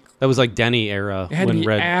to be that was like Denny era. It had to when be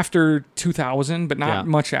Red. after 2000, but not Yeah.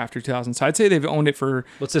 much after 2000. So I'd say they've owned it for...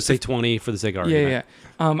 Let's just say 20 for the sake of Yeah, argument.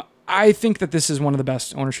 yeah. I think that this is one of the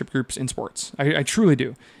best ownership groups in sports. I truly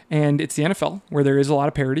do. And it's the NFL, where there is a lot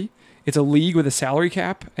of parity. It's a league with a salary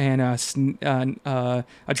cap and a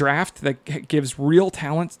draft that gives real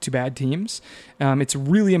talent to bad teams. It's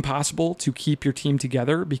really impossible to keep your team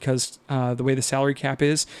together because the way the salary cap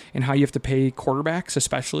is and how you have to pay quarterbacks,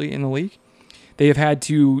 especially in the league. They have had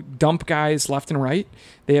to dump guys left and right.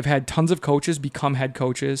 They have had tons of coaches become head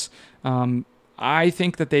coaches. I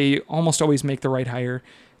think that they almost always make the right hire.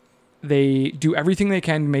 They do everything they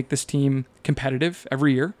can to make this team competitive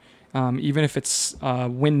every year, even if it's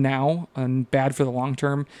win now and bad for the long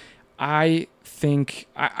term. I think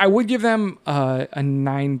I would give them a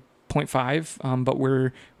 9.5, but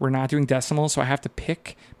we're not doing decimals, so I have to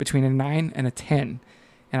pick between a 9 and a 10,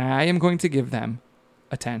 and I am going to give them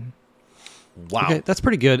a 10. Wow. Okay, that's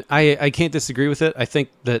pretty good. I can't disagree with it. I think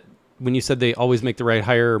that when you said they always make the right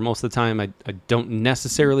hire most of the time, I don't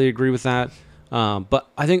necessarily agree with that. But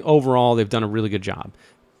I think overall they've done a really good job.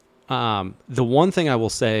 The one thing I will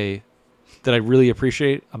say that I really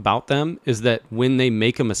appreciate about them is that when they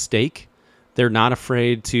make a mistake, they're not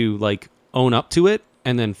afraid to like own up to it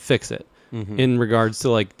and then fix it. Mm-hmm. In regards to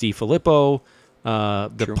like DiFilippo,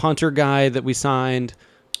 the True. punter guy that we signed,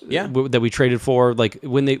 Yeah. that we traded for, like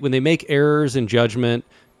when they make errors in judgment,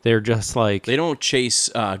 they're just like They don't chase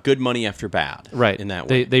good money after bad. right In that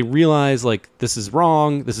way. They realize like this is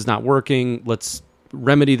wrong, this is not working. Let's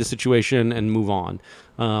remedy the situation and move on.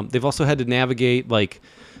 They've also had to navigate like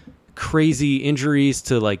crazy injuries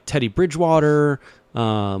to like Teddy Bridgewater.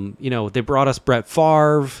 They brought us Brett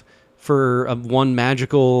Favre for one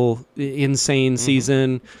magical, insane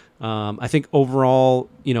season. I think overall,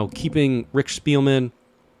 keeping Rick Spielman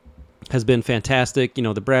has been fantastic.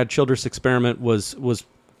 The Brad Childress experiment was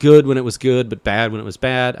good when it was good, but bad when it was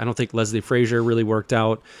bad. I don't think Leslie Frazier really worked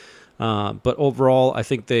out. But overall, I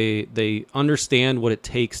think they understand what it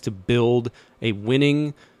takes to build a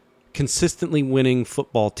consistently winning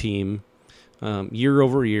football team year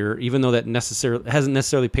over year, even though that hasn't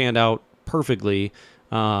necessarily panned out perfectly.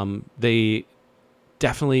 They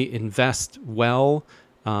definitely invest well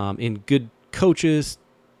in good coaches,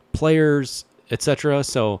 players, etc.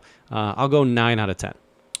 So I'll go 9 out of 10.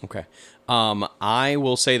 Okay. I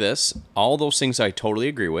will say this. All those things I totally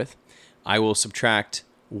agree with. I will subtract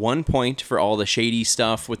 1 point for all the shady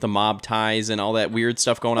stuff with the mob ties and all that weird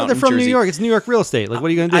stuff going on They're in from Jersey. New York. It's New York real estate. Like, what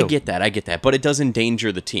are you going to do? I get that. But it does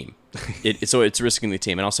endanger the team. So it's risking the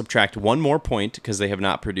team. And I'll subtract 1 more point because they have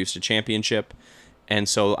not produced a championship. And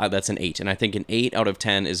so that's an 8. And I think an 8 out of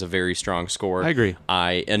 10 is a very strong score. I agree.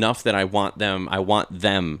 Enough that I want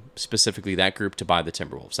them, specifically that group, to buy the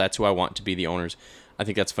Timberwolves. That's who I want to be the owners. I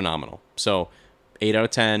think that's phenomenal. So 8 out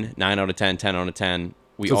of 10, 9 out of 10, 10 out of 10.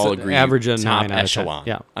 We So it's all an agree. average of top 9 out of 10. echelon.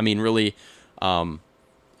 Yeah. I mean, really,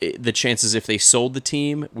 the chances if they sold the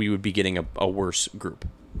team, we would be getting a worse group.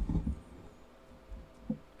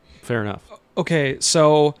 Fair enough. Okay,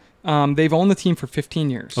 so they've owned the team for 15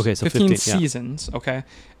 years. Okay, so 15 yeah. seasons. Okay,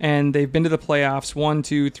 and they've been to the playoffs 1,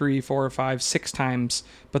 2, 3, 4, 5, 6 times,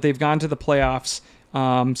 but they've gone to the playoffs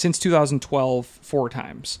since 2012 4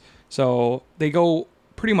 times. So they go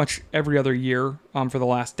pretty much every other year for the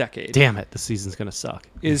last decade. Damn it, the season's gonna suck.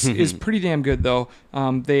 Is pretty damn good though.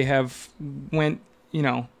 They have went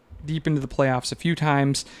deep into the playoffs a few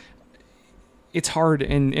times. It's hard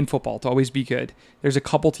in football to always be good. There's a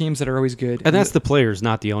couple teams that are always good, And that's the players,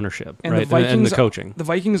 not the ownership, and right? the Vikings, and the coaching. The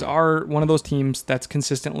Vikings are one of those teams that's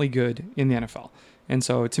consistently good in the NFL. And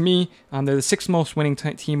so to me, they're the 6th most winning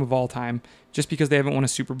team of all time. Just because they haven't won a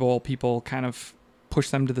Super Bowl, people kind of push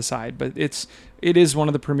them to the side. But it is one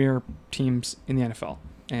of the premier teams in the NFL.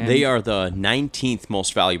 And They are the 19th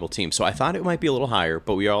most valuable team. So I thought it might be a little higher,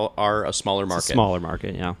 but we all are a smaller market. It's a smaller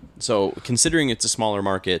market, yeah. So considering it's a smaller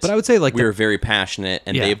market, But I would say, like, we're very passionate,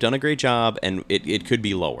 and Yeah. they've done a great job, and it could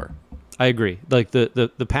be lower. I agree. Like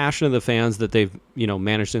the passion of the fans that they've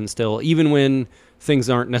managed to instill, even when things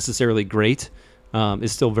aren't necessarily great,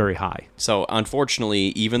 is still very high. So unfortunately,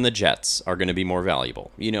 even the Jets are going to be more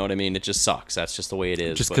valuable. You know what I mean? It just sucks. That's just the way it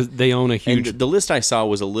is. Just But- because they own a huge. And the list I saw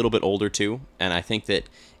was a little bit older too, and I think that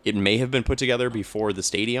it may have been put together before the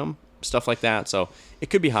stadium, stuff like that. So it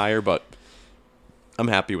could be higher, but I'm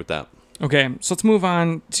happy with that. Okay, so let's move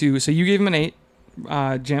on to. So you gave them an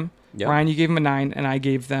 8, Jim. Yep. Ryan, you gave them a 9, and I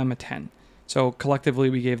gave them a 10. So collectively,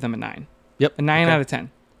 we gave them a 9. Yep. A 9 Okay. out of 10.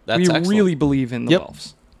 That's we excellent. really believe in the Yep.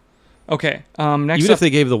 Wolves. Okay. Next Even up, if they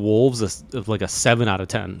gave the Wolves a 7 out of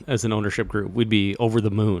 10 as an ownership group, we'd be over the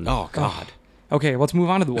moon. Oh God. Okay, let's move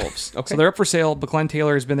on to the Wolves. Okay. So they're up for sale, but Glenn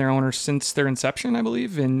Taylor has been their owner since their inception, I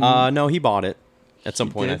believe. No, he bought it at some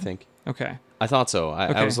point. did? I think. Okay. I thought so. I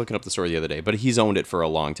Okay. was looking up the story the other day, but he's owned it for a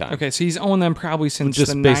long time. Okay, so he's owned them probably since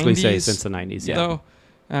Just the basically 90s. say since the 90s, yeah. Though.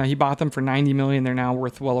 He bought them for $90 million. They're now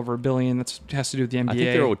worth well over $1 billion. That has to do with the NBA. I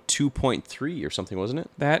think they were 2.3 or something, wasn't it?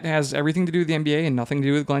 That has everything to do with the NBA and nothing to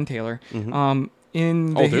do with Glenn Taylor. They're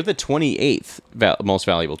the 28th most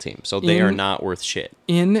valuable team, so they are not worth shit.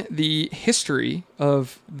 In the history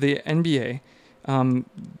of the NBA,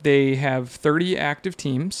 they have 30 active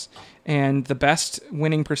teams, and the best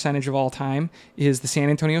winning percentage of all time is the San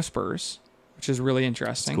Antonio Spurs, which is really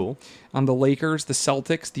interesting. That's cool. The Lakers, the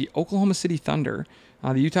Celtics, the Oklahoma City Thunder,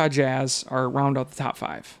 the Utah Jazz are round out the top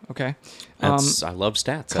 5. Okay, I love stats.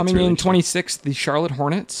 That's coming really in interesting. 26, the Charlotte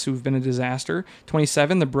Hornets, who've been a disaster.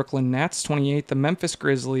 27, the Brooklyn Nets. 28, the Memphis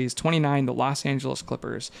Grizzlies. 29, the Los Angeles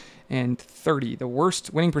Clippers, and 30, the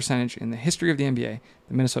worst winning percentage in the history of the NBA,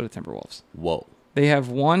 the Minnesota Timberwolves. Whoa. They have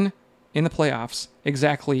won in the playoffs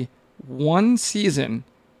exactly one season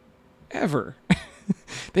ever.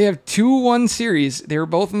 They have 2-1 series. They were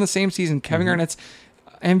both in the same season. Kevin Garnett's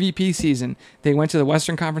MVP season. They went to the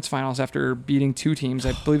Western Conference Finals after beating 2 teams.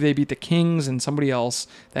 I believe they beat the Kings and somebody else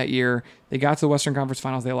that year. They got to the Western Conference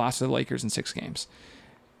Finals. They lost to the Lakers in 6 games.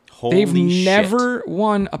 Holy They've shit. never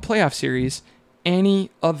won a playoff series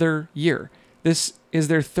any other year. This is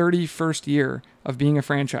their 31st year of being a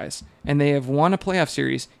franchise, and they have won a playoff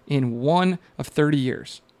series in 1 of 30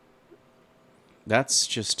 years. That's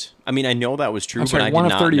just... I mean, I know that was true, I'm sorry, but I one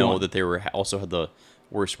did of not 31. know that they were also had the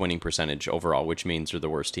worst winning percentage overall, which means they're the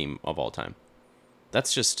worst team of all time.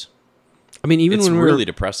 That's just... I mean, even It's when really we were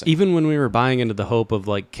depressing. even when we were buying into the hope of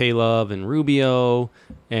like K-Love and Rubio,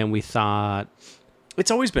 and we thought, It's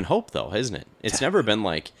always been hope, though, hasn't it? It's never been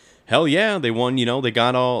like, hell yeah, they won. You know, they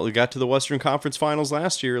got to the Western Conference Finals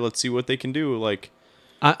last year. Let's see what they can do. Like,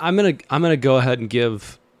 I'm gonna go ahead and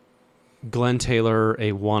give Glenn Taylor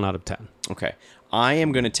a 1 out of 10. okay, I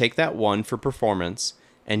am going to take that 1 for performance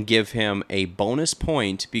and give him a bonus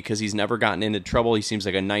point because he's never gotten into trouble. He seems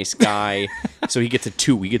like a nice guy, so he gets a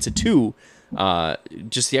 2. He gets a 2.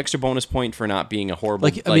 Just the extra bonus point for not being a horrible,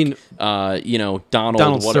 Donald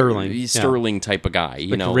Sterling. He's Yeah. Sterling type of guy,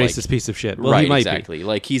 Like a racist piece of shit. Well, right, he might exactly.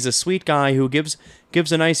 Like he's a sweet guy who gives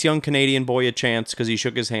a nice young Canadian boy a chance because he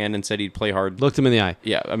shook his hand and said he'd play hard. be. Looked him in the eye.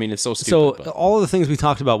 Yeah, I mean it's so stupid. So but- all of the things we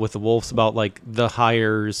talked about with the Wolves about like the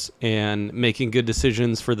hires and making good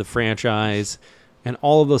decisions for the franchise and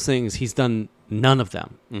all of those things, he's done none of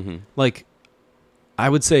them. Mm-hmm. Like I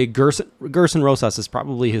would say Gerson Rosas is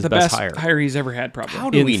probably his The best best hire he's ever had, probably. how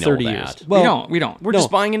do in we know 30 that? years. We don't. We're just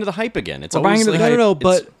buying into the hype again. It's We're always buying into the like- hype. No,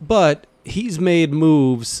 it's- but he's made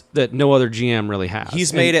moves that no other GM really has. he's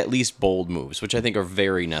And made at least bold moves, which I think are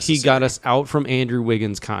very necessary. He got us out from Andrew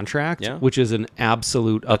Wiggins' contract, Yeah. which is an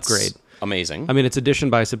absolute That's upgrade. amazing. I mean, it's addition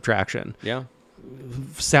by subtraction, yeah.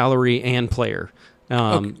 salary and player.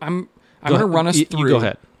 Okay, I'm go going to ahead. run us You through. go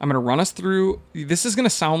ahead. I'm going to run us through. This is going to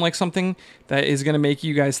sound like something that is going to make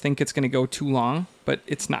you guys think it's going to go too long, but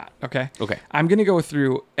it's not. Okay. Okay. I'm going to go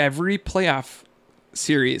through every playoff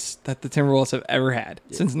series that the Timberwolves have ever had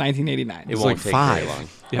since 1989. It It's won't like take 5. very long.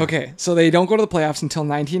 Yeah. Okay, so they don't go to the playoffs until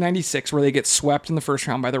 1996, where they get swept in the first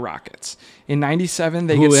round by the Rockets. In '97,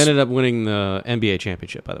 they Who get ended up winning the NBA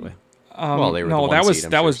championship, by the way. Well, they were no, the that one was seed,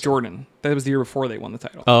 I'm that sure, was so. Jordan. That was the year before they won the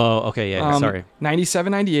title. Oh, okay, yeah, sorry.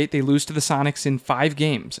 97, 98, they lose to the Sonics in 5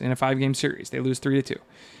 games in a 5-game series. They lose 3-2.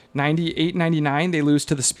 98, 99, they lose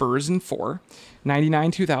to the Spurs in 4.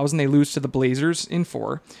 99, 2000, they lose to the Blazers in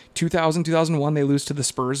 4. 2000, 2001, they lose to the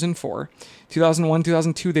Spurs in 4. 2001,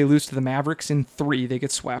 2002, they lose to the Mavericks in 3. They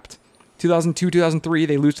get swept. 2002, 2003,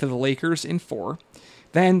 they lose to the Lakers in 4.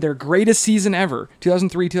 Then their greatest season ever,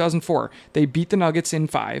 2003, 2004, they beat the Nuggets in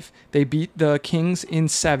 5. They beat the Kings in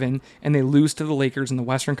 7, and they lose to the Lakers in the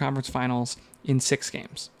Western Conference Finals in 6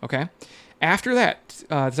 games. Okay? After that,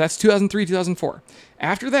 that's 2003, 2004.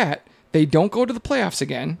 After that, they don't go to the playoffs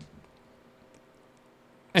again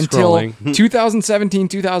until Scrolling. 2017,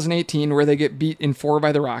 2018, where they get beat in 4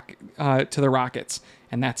 by the to the Rockets,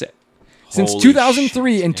 and that's it. Since Holy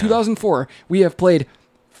 2003 shit, and yeah. 2004, we have played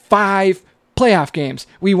 5 playoff games.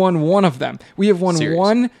 We won 1 of them. We have won Series.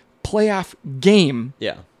 1 playoff game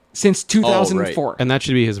Yeah. since 2004. And that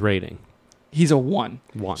should be his rating. He's a 1.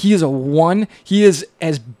 1. He is a 1. He is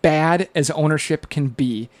as bad as ownership can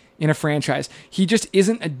be in a franchise. He just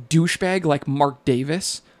isn't a douchebag like Mark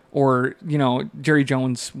Davis or, Jerry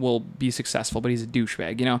Jones will be successful, but he's a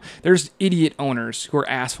douchebag. There's idiot owners who are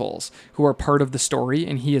assholes who are part of the story,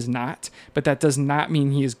 and he is not. But that does not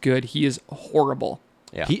mean he is good. He is horrible.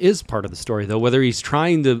 Yeah. He is part of the story, though. Whether he's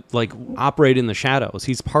trying to operate in the shadows,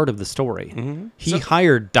 he's part of the story. Mm-hmm. He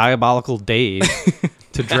hired Diabolical Dave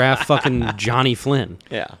to draft fucking Johnny Flynn.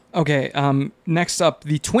 Yeah. Okay, next up,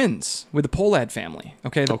 the Twins with the Polad family.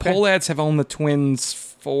 Okay, the Polads have owned the Twins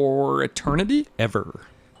for eternity. Ever.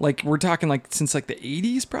 Like we're talking like since like the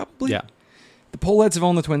 80s probably. Yeah. The Poleheads have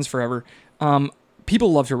owned the Twins forever.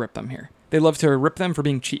 People love to rip them here. They love to rip them for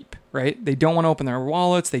being cheap, right? They don't want to open their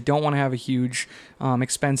wallets. They don't want to have a huge,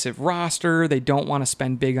 expensive roster. They don't want to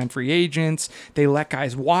spend big on free agents. They let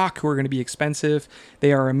guys walk who are going to be expensive.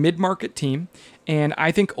 They are a mid-market team. And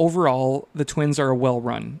I think overall, the Twins are a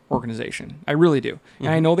well-run organization. I really do. And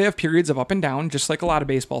I know they have periods of up and down, just like a lot of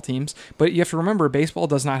baseball teams. But you have to remember, baseball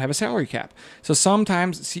does not have a salary cap. So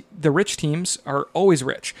sometimes the rich teams are always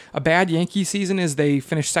rich. A bad Yankee season is they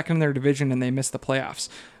finish second in their division and they miss the playoffs.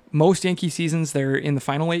 Most Yankee seasons, they're in the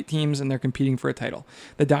final 8 teams and they're competing for a title.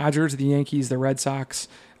 The Dodgers, the Yankees, the Red Sox.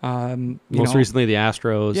 Most recently, the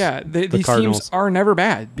Astros. Yeah, the these Cardinals. teams are never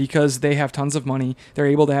bad because they have tons of money. They're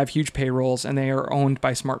able to have huge payrolls and they are owned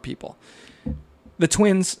by smart people. The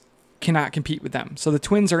Twins cannot compete with them. So the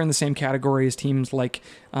Twins are in the same category as teams like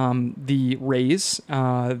the Rays,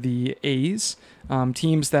 the A's,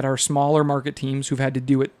 teams that are smaller market teams who've had to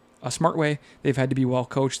do it a smart way. They've had to be well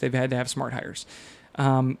coached. They've had to have smart hires.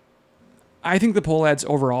 I think the Poleheads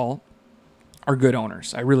overall are good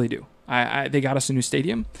owners. I really do. They got us a new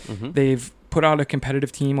stadium. Mm-hmm. They've put out a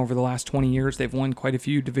competitive team over the last 20 years. They've won quite a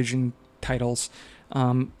few division titles.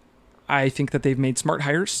 I think that they've made smart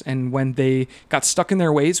hires, and when they got stuck in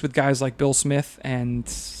their ways with guys like Bill Smith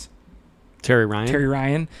and Terry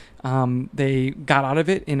Ryan, they got out of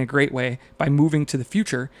it in a great way by moving to the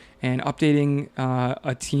future and updating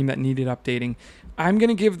a team that needed updating. I'm going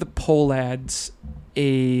to give the Poleheads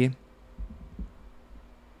a...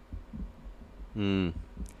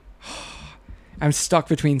 I'm stuck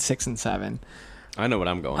between 6 and 7. I know what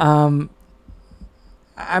I'm going.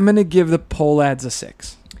 I'm going to give the Poleheads a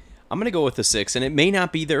 6. I'm going to go with the 6, and it may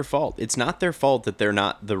not be their fault. It's not their fault that they're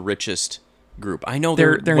not the richest group. I know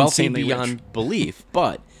they're wealthy beyond belief,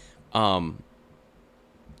 but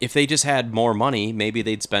if they just had more money, maybe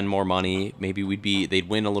they'd spend more money. Maybe they'd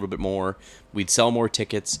win a little bit more. We'd sell more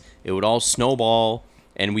tickets. It would all snowball,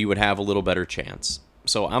 and we would have a little better chance.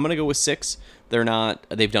 So I'm going to go with 6.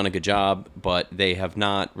 They've done a good job, but they have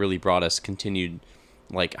not really brought us continued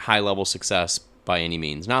like high-level success by any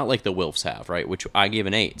means. Not like the Wilfs have, right? Which I gave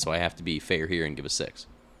an 8, so I have to be fair here and give a 6.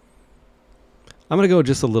 I'm going to go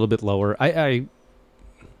just a little bit lower. I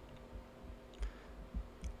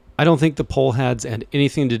don't think the Poleheads had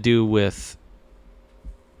anything to do with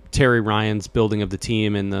Terry Ryan's building of the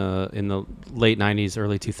team in the late 90s,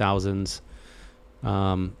 early 2000s.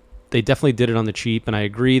 They definitely did it on the cheap, and I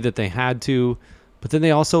agree that they had to, but then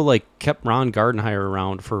they also like kept Ron Gardenhire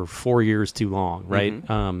around for 4 years too long, right?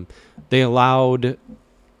 Mm-hmm. They allowed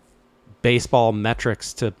baseball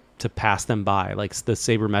metrics to pass them by, like the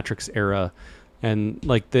sabermetrics era, and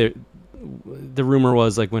like the rumor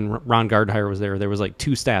was like when Ron Gardenhire was there was like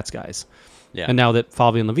 2 stats guys, yeah. And now that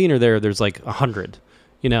Favi and Levine are there's like 100.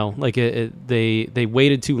 You know, like they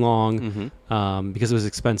waited too long because it was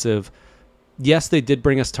expensive. Yes, they did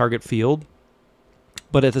bring us Target Field,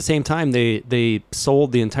 but at the same time, they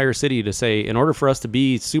sold the entire city to say, in order for us to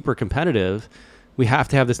be super competitive, we have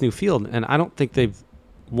to have this new field. And I don't think they've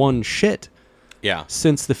won shit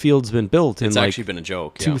since the field's been built. It's in actually been a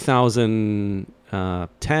joke.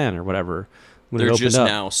 2010 or whatever. When they're just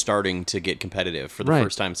now starting to get competitive for the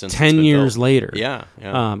first time since 10 years later. Yeah.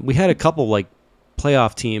 We had a couple like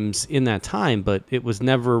playoff teams in that time, but it was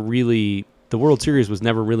never really... The World Series was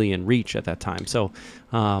never really in reach at that time. So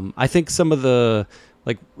I think some of the,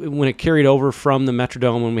 like when it carried over from the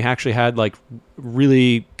Metrodome, when we actually had like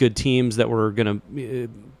really good teams that were going to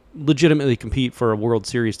legitimately compete for a World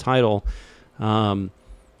Series title,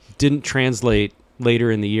 didn't translate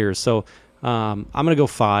later in the year. So I'm going to go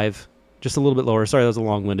 5, just a little bit lower. Sorry, that was a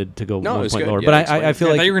long-winded to go 1 point lower. Yeah, but I feel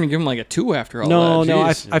I like... thought you were going to give them like a 2 after all No,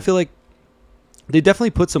 that. I feel like they definitely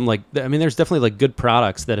put some there's definitely like good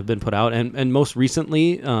products that have been put out, and most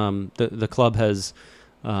recently, the club has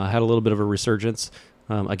had a little bit of a resurgence.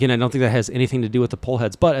 Again, I don't think that has anything to do with the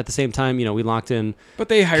Poleheads, but at the same time, we locked in. But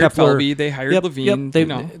they hired Kepler. Felby, they hired Levine. They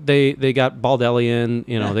got Baldelli in.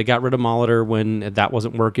 They got rid of Molitor when that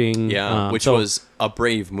wasn't working. Yeah, which was a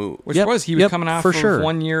brave move. He was coming off of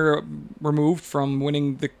 1 year removed from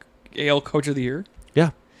winning the AL Coach of the Year. Yeah.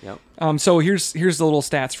 Yep. So here's the little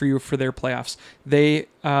stats for you for their playoffs. They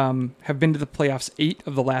have been to the playoffs 8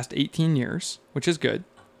 of the last 18 years, which is good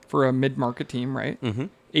for a mid-market team, right? Mm-hmm.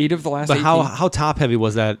 8 of the last. But 18. how top heavy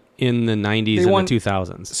was that in the 90s and the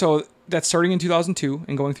 2000s? So that's starting in 2002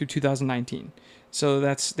 and going through 2019.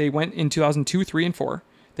 So they went in 2002, 3, and 4.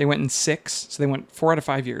 They went in 6, so they went 4 out of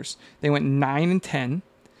 5 years. They went 9 and 10,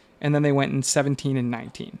 and then they went in 17 and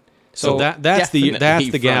 19. So that's definitely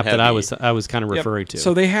the gap that I front-heavy. was kind of referring to.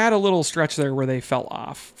 So they had a little stretch there where they fell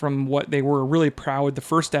off from what they were really proud. The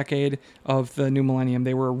first decade of the new millennium,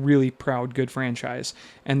 they were a really proud, good franchise.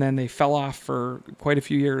 And then they fell off for quite a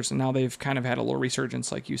few years, and now they've kind of had a little resurgence,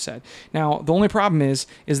 like you said. Now, the only problem is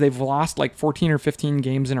they've lost like 14 or 15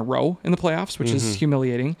 games in a row in the playoffs, which is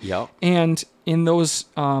humiliating. Yep. And in those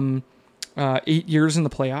 8 years in the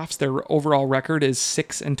playoffs, their overall record is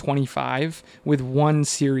 6-25 with one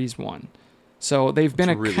series won. So they've been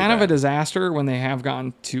That's really kind of a bad. disaster when they have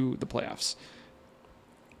gone to the playoffs.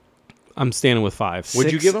 I'm standing with 5.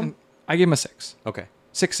 What'd you give them? I gave them a 6. Okay.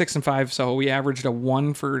 6, 6, and 5. So we averaged a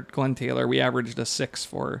 1 for Glenn Taylor. We averaged a 6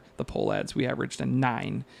 for the Pohlads. We averaged a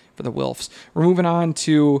 9 for the Wilfs. We're moving on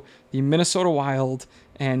to the Minnesota Wild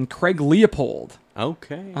and Craig Leopold.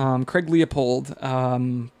 Okay. Craig Leopold.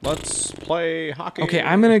 Let's play hockey. Okay,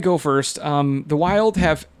 I'm going to go first. The Wild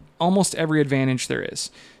have almost every advantage there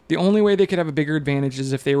is. The only way they could have a bigger advantage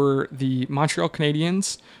is if they were the Montreal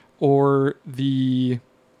Canadiens or the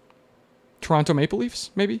Toronto Maple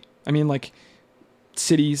Leafs, maybe. I mean, like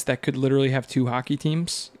cities that could literally have 2 hockey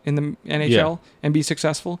teams in the NHL and be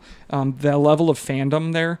successful. The level of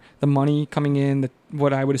fandom there, the money coming in,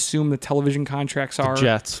 what I would assume the television contracts are.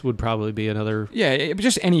 Jets would probably be another. Yeah,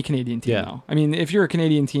 just any Canadian team, Yeah. though. I mean, if you're a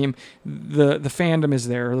Canadian team, the fandom is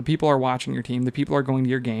there. The people are watching your team. The people are going to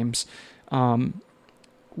your games.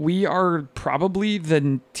 We are probably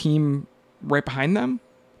the team right behind them.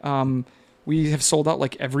 We have sold out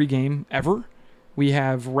like every game ever. We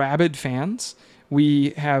have rabid fans. We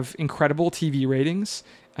have incredible TV ratings.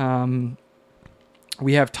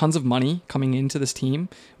 We have tons of money coming into this team,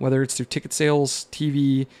 whether it's through ticket sales,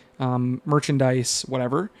 TV, merchandise,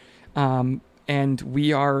 whatever. And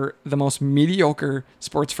we are the most mediocre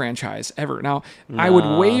sports franchise ever. Now, I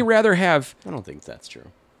would way rather have... I don't think that's true.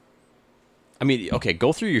 I mean, okay,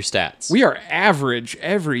 go through your stats. We are average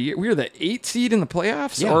every year. We are the 8th seed in the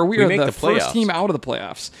playoffs, Yeah, or we we are make the the first playoffs. team out of the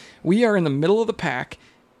playoffs. We are in the middle of the pack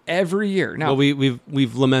every year. Now, Well,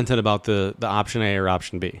 we've lamented about the option A or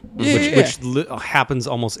option B, Yeah, which happens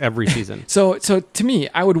almost every season. So to me,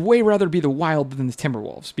 I would way rather be the Wild than the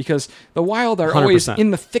Timberwolves, because the Wild are always 100%.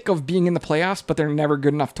 in the thick of being in the playoffs, but they're never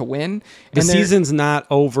good enough to win. The And they're- season's not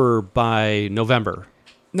over by November,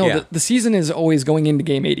 no, Yeah. the season is always going into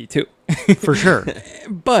game 82. for sure.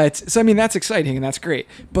 But so I mean that's exciting and that's great.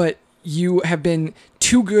 But you have been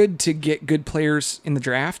too good to get good players in the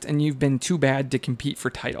draft, and you've been too bad to compete for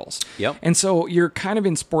titles. Yep. And so you're kind of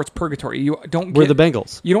in sports purgatory. You don't. We're get, the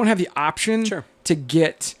Bengals. You don't have the option Sure. to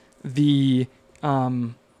get the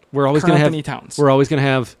We're always going to Carl have Towns. We're always going to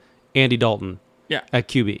have Andy Dalton Yeah. at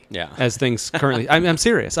QB. Yeah. As things currently, I'm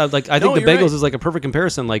serious. I think No, the you're Bengals right. is like a perfect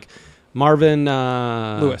comparison. Like Marvin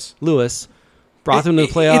Lewis brought them to the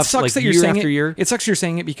playoffs. It sucks like that you're year saying after it. year. It sucks you're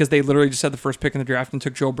saying it because they literally just had the first pick in the draft and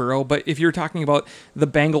took Joe Burrow. But if you're talking about the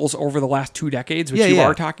Bengals over the last 2 decades, which Yeah, you yeah.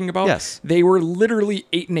 are talking about, Yes. they were literally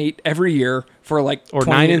 8-8 every year for like Or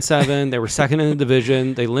 20 years. 9-7. They were second in the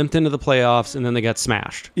division. They limped into the playoffs, and then they got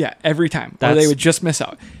smashed. Yeah, every time. Or That's- they would just miss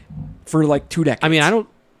out for like 2 decades. I mean,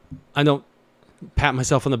 I don't pat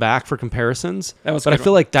myself on the back for comparisons, That was but I good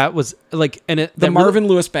feel one. like that was like, and it the that Marvin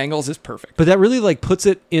Lewis Bengals is perfect. But that really like puts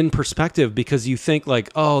it in perspective, because you think like,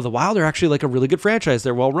 oh, the Wild are actually like a really good franchise.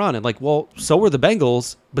 They're well run, and like, well, so were the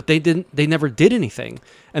Bengals, but they never did anything,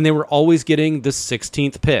 and they were always getting the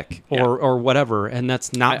 16th pick or whatever, and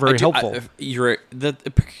that's not very helpful.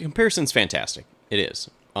 The comparison's fantastic. It is.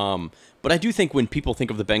 But I do think when people think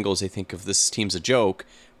of the Bengals, they think of this team's a joke.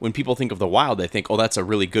 When people think of the Wild, they think, oh, that's a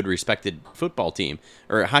really good, respected football team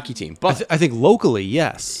or a hockey team. But I think locally,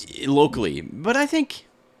 yes. locally, but I think,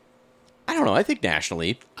 I don't know. I think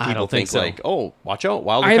nationally, people I don't think so. like, oh, watch out,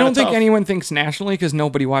 Wild. Are I don't kinda think tough. anyone thinks nationally because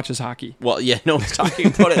nobody watches hockey. Well, yeah, no one's talking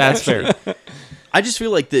about it. That's nationally. fair. I just feel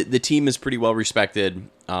like the team is pretty well respected.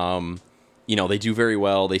 They do very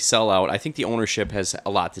well. They sell out. I think the ownership has a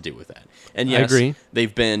lot to do with that. And yes, agree.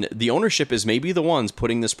 the ownership is maybe the ones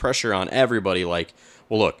putting this pressure on everybody. Like,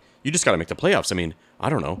 well, look, you just got to make the playoffs. I mean, I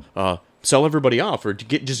don't know, sell everybody off or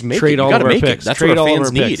just make Trade it. You all got to of our make picks. it. That's Trade what our all of fans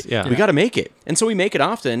our need. picks. Yeah. We got to make it. And so we make it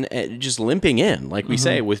often, just limping in, like we Mm-hmm.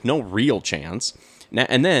 say, with no real chance.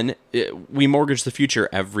 And then we mortgage the future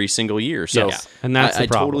every single year. So Yes, and that's the I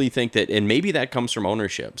problem. totally think that, and maybe that comes from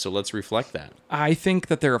ownership. So let's reflect that. I think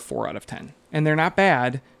that they're a 4 out of 10, and they're not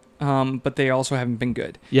bad, but they also haven't been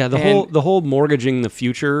good. Yeah, And the whole mortgaging the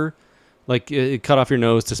future, like cut off your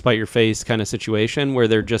nose to spite your face kind of situation, where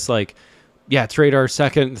they're just like, trade our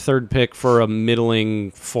second, third pick for a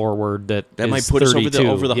middling forward that might is put us 32.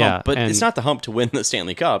 over the hump. Yeah, But and it's not the hump to win the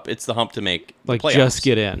Stanley Cup. It's the hump to make like the playoffs. just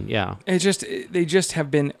get in. Yeah. They just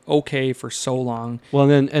have been okay for so long. Well,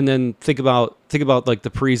 and then think about like the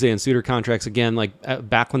Parise and Suter contracts again. Like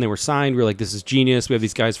back when they were signed, we were like, this is genius. We have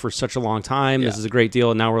these guys for such a long time. This is a great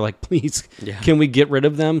deal. And now we're like, please, can we get rid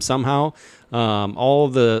of them somehow? All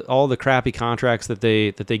the crappy contracts that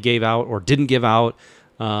they gave out or didn't give out.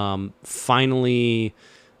 Finally,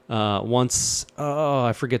 once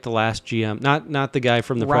I forget the last GM, not the guy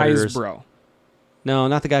from the Predators. Risebrough. No,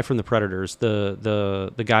 not the guy from the Predators.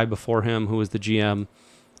 The guy before him who was the GM.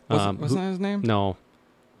 Wasn't that his name? No.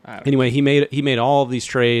 Anyway, he made all of these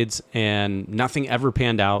trades and nothing ever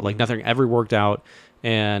panned out. Like nothing ever worked out.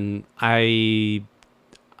 And I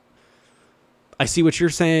see what you're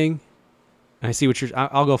saying.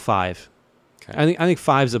 I'll go 5. Okay. I think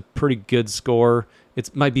 5's a pretty good score.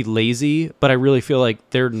 It might be lazy, but I really feel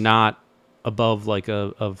like they're not above like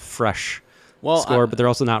a fresh score, but they're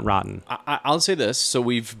also not rotten. I'll say this. So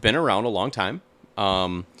we've been around a long time.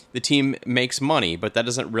 The team makes money, but that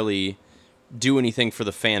doesn't really do anything for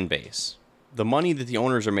the fan base. The money that the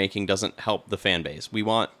owners are making doesn't help the fan base. We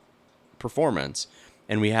want performance,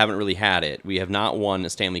 and we haven't really had it. We have not won a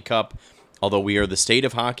Stanley Cup. Although we are the state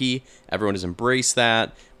of hockey, everyone has embraced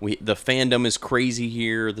that. The fandom is crazy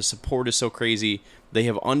here. The support is so crazy. They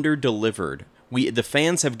have under-delivered. The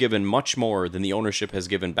fans have given much more than the ownership has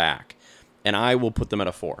given back, and I will put them at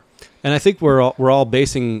a 4. And I think we're all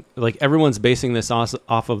basing, like, everyone's basing this off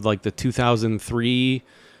of like the 2003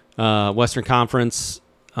 Western Conference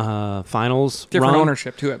Finals. Different run.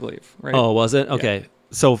 ownership too, I believe. Right? Oh, was it? Okay, Yeah.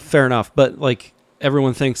 So fair enough. But like,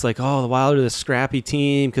 everyone thinks like, oh, the Wild are this scrappy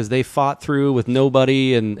team because they fought through with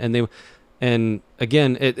nobody, and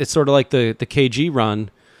again, it's sort of like the KG run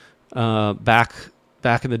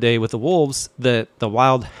back in the day with the Wolves that the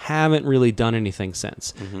Wild haven't really done anything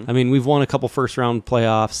since. Mm-hmm. I mean, we've won a couple first round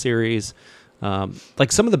playoff series.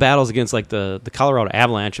 Like some of the battles against like the Colorado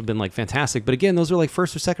Avalanche have been like fantastic, but again, those are like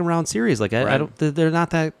first or second round series. Like I don't, they're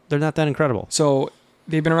not that incredible. So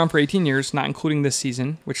they've been around for 18 years, not including this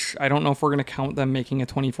season, which I don't know if we're going to count them making a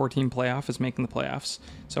 2014 playoff as making the playoffs.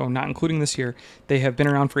 So not including this year. They have been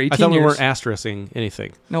around for 18 years. I thought we weren't asterisking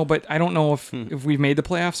anything. No, but I don't know if we've made the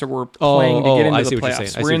playoffs or we're playing to get into I see the what you're saying. playoffs. I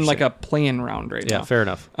see We're what in you're like saying. a play-in round right now. Yeah, fair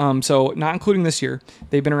enough. So not including this year,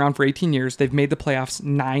 they've been around for 18 years. They've made the playoffs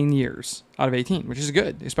 9 years out of 18, which is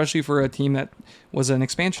good, especially for a team that was an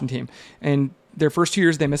expansion team. And their first 2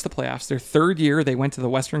 years, they missed the playoffs. Their third year, they went to the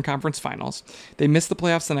Western Conference Finals. They missed the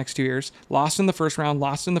playoffs the next 2 years, lost in the first round,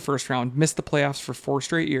 missed the playoffs for 4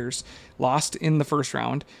 straight years, lost in the first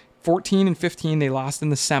round. 14 and 15, they lost in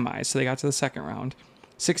the semis, so they got to the second round.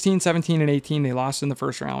 16, 17, and 18, they lost in the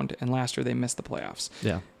first round, and last year they missed the playoffs.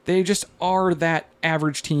 Yeah. They just are that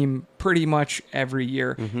average team pretty much every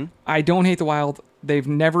year. Mm-hmm. I don't hate the Wild. They've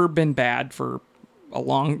never been bad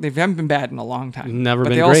they haven't been bad in a long time. Never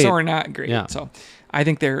but been they great. also are not great. Yeah. So I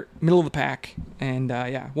think they're middle of the pack. And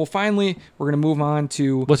well, finally, we're going to move on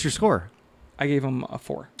to, What's your score? I gave them a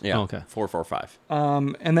 4. Yeah. Oh, okay. 4, 4, 5.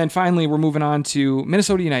 And then finally, we're moving on to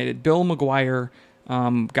Minnesota United. Bill McGuire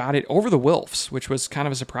got it over the Wilfs, which was kind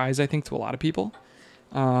of a surprise, I think, to a lot of people.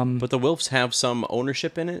 But the Wilfs have some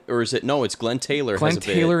ownership in it? Or is it, no, it's Glenn Taylor. Glenn has a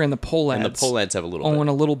Taylor bit, and the Pohlads. and the Pohlads have a little own bit.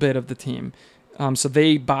 a little bit of the team. So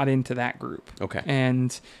they bought into that group. Okay.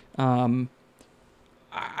 And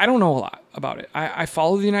I don't know a lot about it. I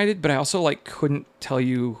follow the United, but I also like couldn't tell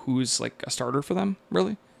you who's like a starter for them,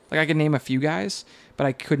 really. Like I could name a few guys, but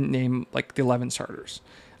I couldn't name like the 11 starters.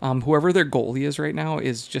 Whoever their goalie is right now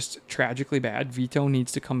is just tragically bad. Vito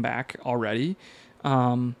needs to come back already.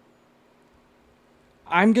 I'm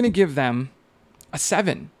going to give them a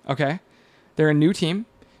 7, okay? They're a new team.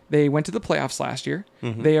 They went to the playoffs last year.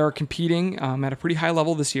 Mm-hmm. They are competing at a pretty high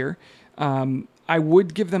level this year. I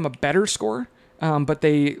would give them a better score, but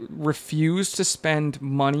they refuse to spend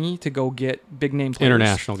money to go get big-name players.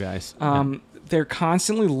 International guys. They're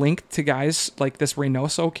constantly linked to guys like this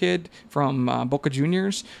Reynoso kid from Boca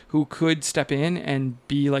Juniors who could step in and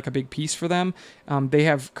be like a big piece for them. They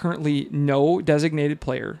have currently no designated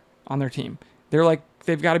player on their team.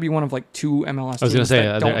 They've got to be one of like 2 MLS teams. I was going to say,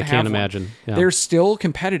 that don't I have can't one. imagine. Yeah. They're still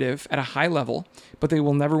competitive at a high level, but they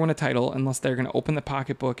will never win a title unless they're going to open the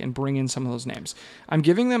pocketbook and bring in some of those names. I'm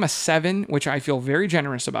giving them a 7, which I feel very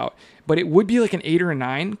generous about, but it would be like an 8 or a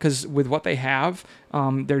 9 because with what they have,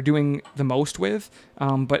 they're doing the most with.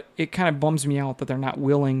 But it kind of bums me out that they're not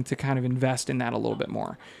willing to kind of invest in that a little bit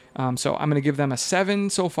more. So I'm going to give them a 7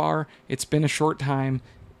 so far. It's been a short time.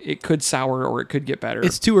 It could sour or it could get better.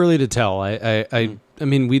 It's too early to tell. I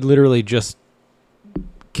mean, we literally just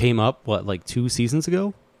came up, like 2 seasons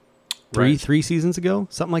ago? Right. 3 seasons ago?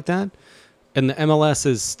 Something like that. And the MLS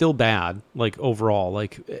is still bad, like overall.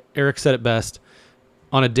 Like Eric said it best.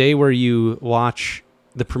 On a day where you watch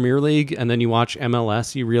the Premier League and then you watch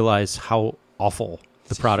MLS, you realize how awful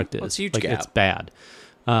the product is. It's a huge like gap. It's bad.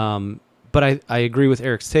 But I agree with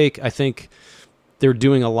Eric's take. I think they're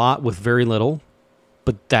doing a lot with very little,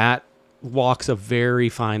 but that walks a very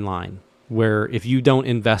fine line where if you don't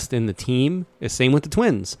invest in the team, it's same with the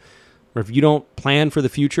Twins, where if you don't plan for the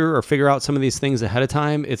future or figure out some of these things ahead of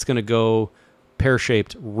time, it's going to go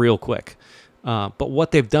pear-shaped real quick. But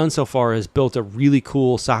what they've done so far is built a really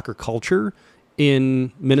cool soccer culture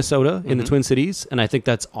in Minnesota, in the Twin Cities, and I think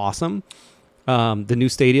that's awesome. The new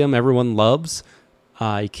stadium everyone loves.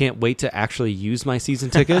 I can't wait to actually use my season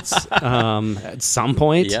tickets at some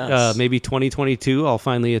point. Yes. Maybe 2022, I'll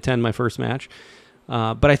finally attend my first match.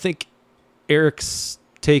 But I think Eric's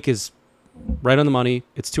take is right on the money.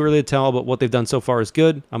 It's too early to tell, but what they've done so far is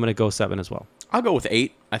good. I'm going to go 7 as well. I'll go with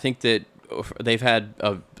 8. I think that they've had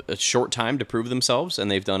a short time to prove themselves, and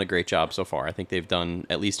they've done a great job so far. I think they've done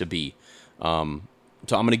at least a B. So I'm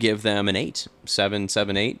going to give them an 8. 7,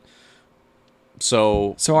 8.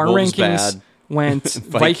 So our Wolves rankings bad. went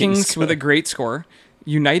Vikings with a good. great score,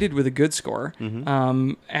 United with a good score,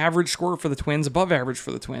 average score for the Twins, above average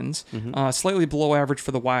for the Twins, slightly below average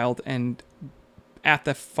for the Wild, and at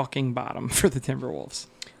the fucking bottom for the Timberwolves.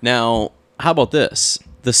 Now, how about this?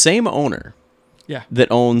 The same owner Yeah.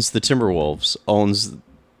 that owns the Timberwolves owns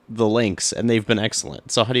the Lynx, and they've been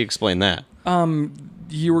excellent. So how do you explain that?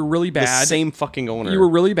 You were really The bad. same fucking owner. You were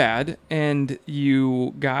really bad, and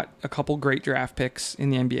you got a couple great draft picks in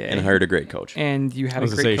the NBA. and hired a great coach. And you had I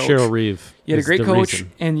was a going great to say, coach. Cheryl Reeve. You had a is great the coach,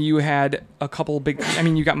 reason. and you had a couple big. I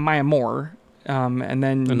mean, you got Maya Moore, and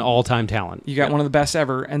then An all-time talent. you got one of the best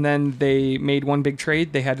ever. And then they made one big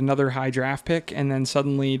trade. They had another high draft pick, and then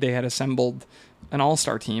suddenly they had assembled an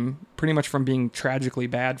all-star team, pretty much from being tragically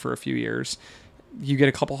bad for a few years. You get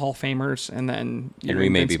a couple Hall of Famers, and then And we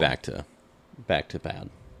may be back to bad.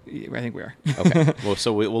 I think we are. Okay. Well,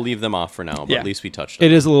 so we'll leave them off for now, but Yeah. at least we touched on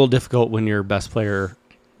It is a little difficult when your best player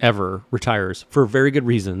ever retires for very good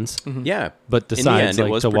reasons, Yeah. but In the decides end, it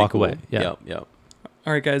like was to pretty walk cool. away. Yeah. Yep.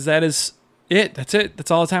 All right, guys, that is it. That's it.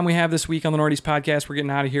 That's all the time we have this week on the Nordies podcast. We're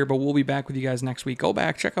getting out of here, but we'll be back with you guys next week. Go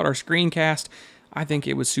back, check out our screencast. I think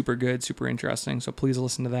it was super good, super interesting, so please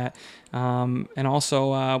listen to that. And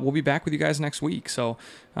also, we'll be back with you guys next week. So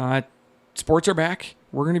sports are back.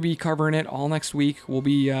 We're going to be covering it all next week. We'll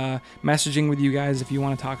be messaging with you guys if you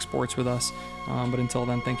want to talk sports with us. But until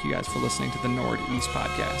then, thank you guys for listening to the Northeast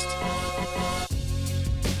podcast.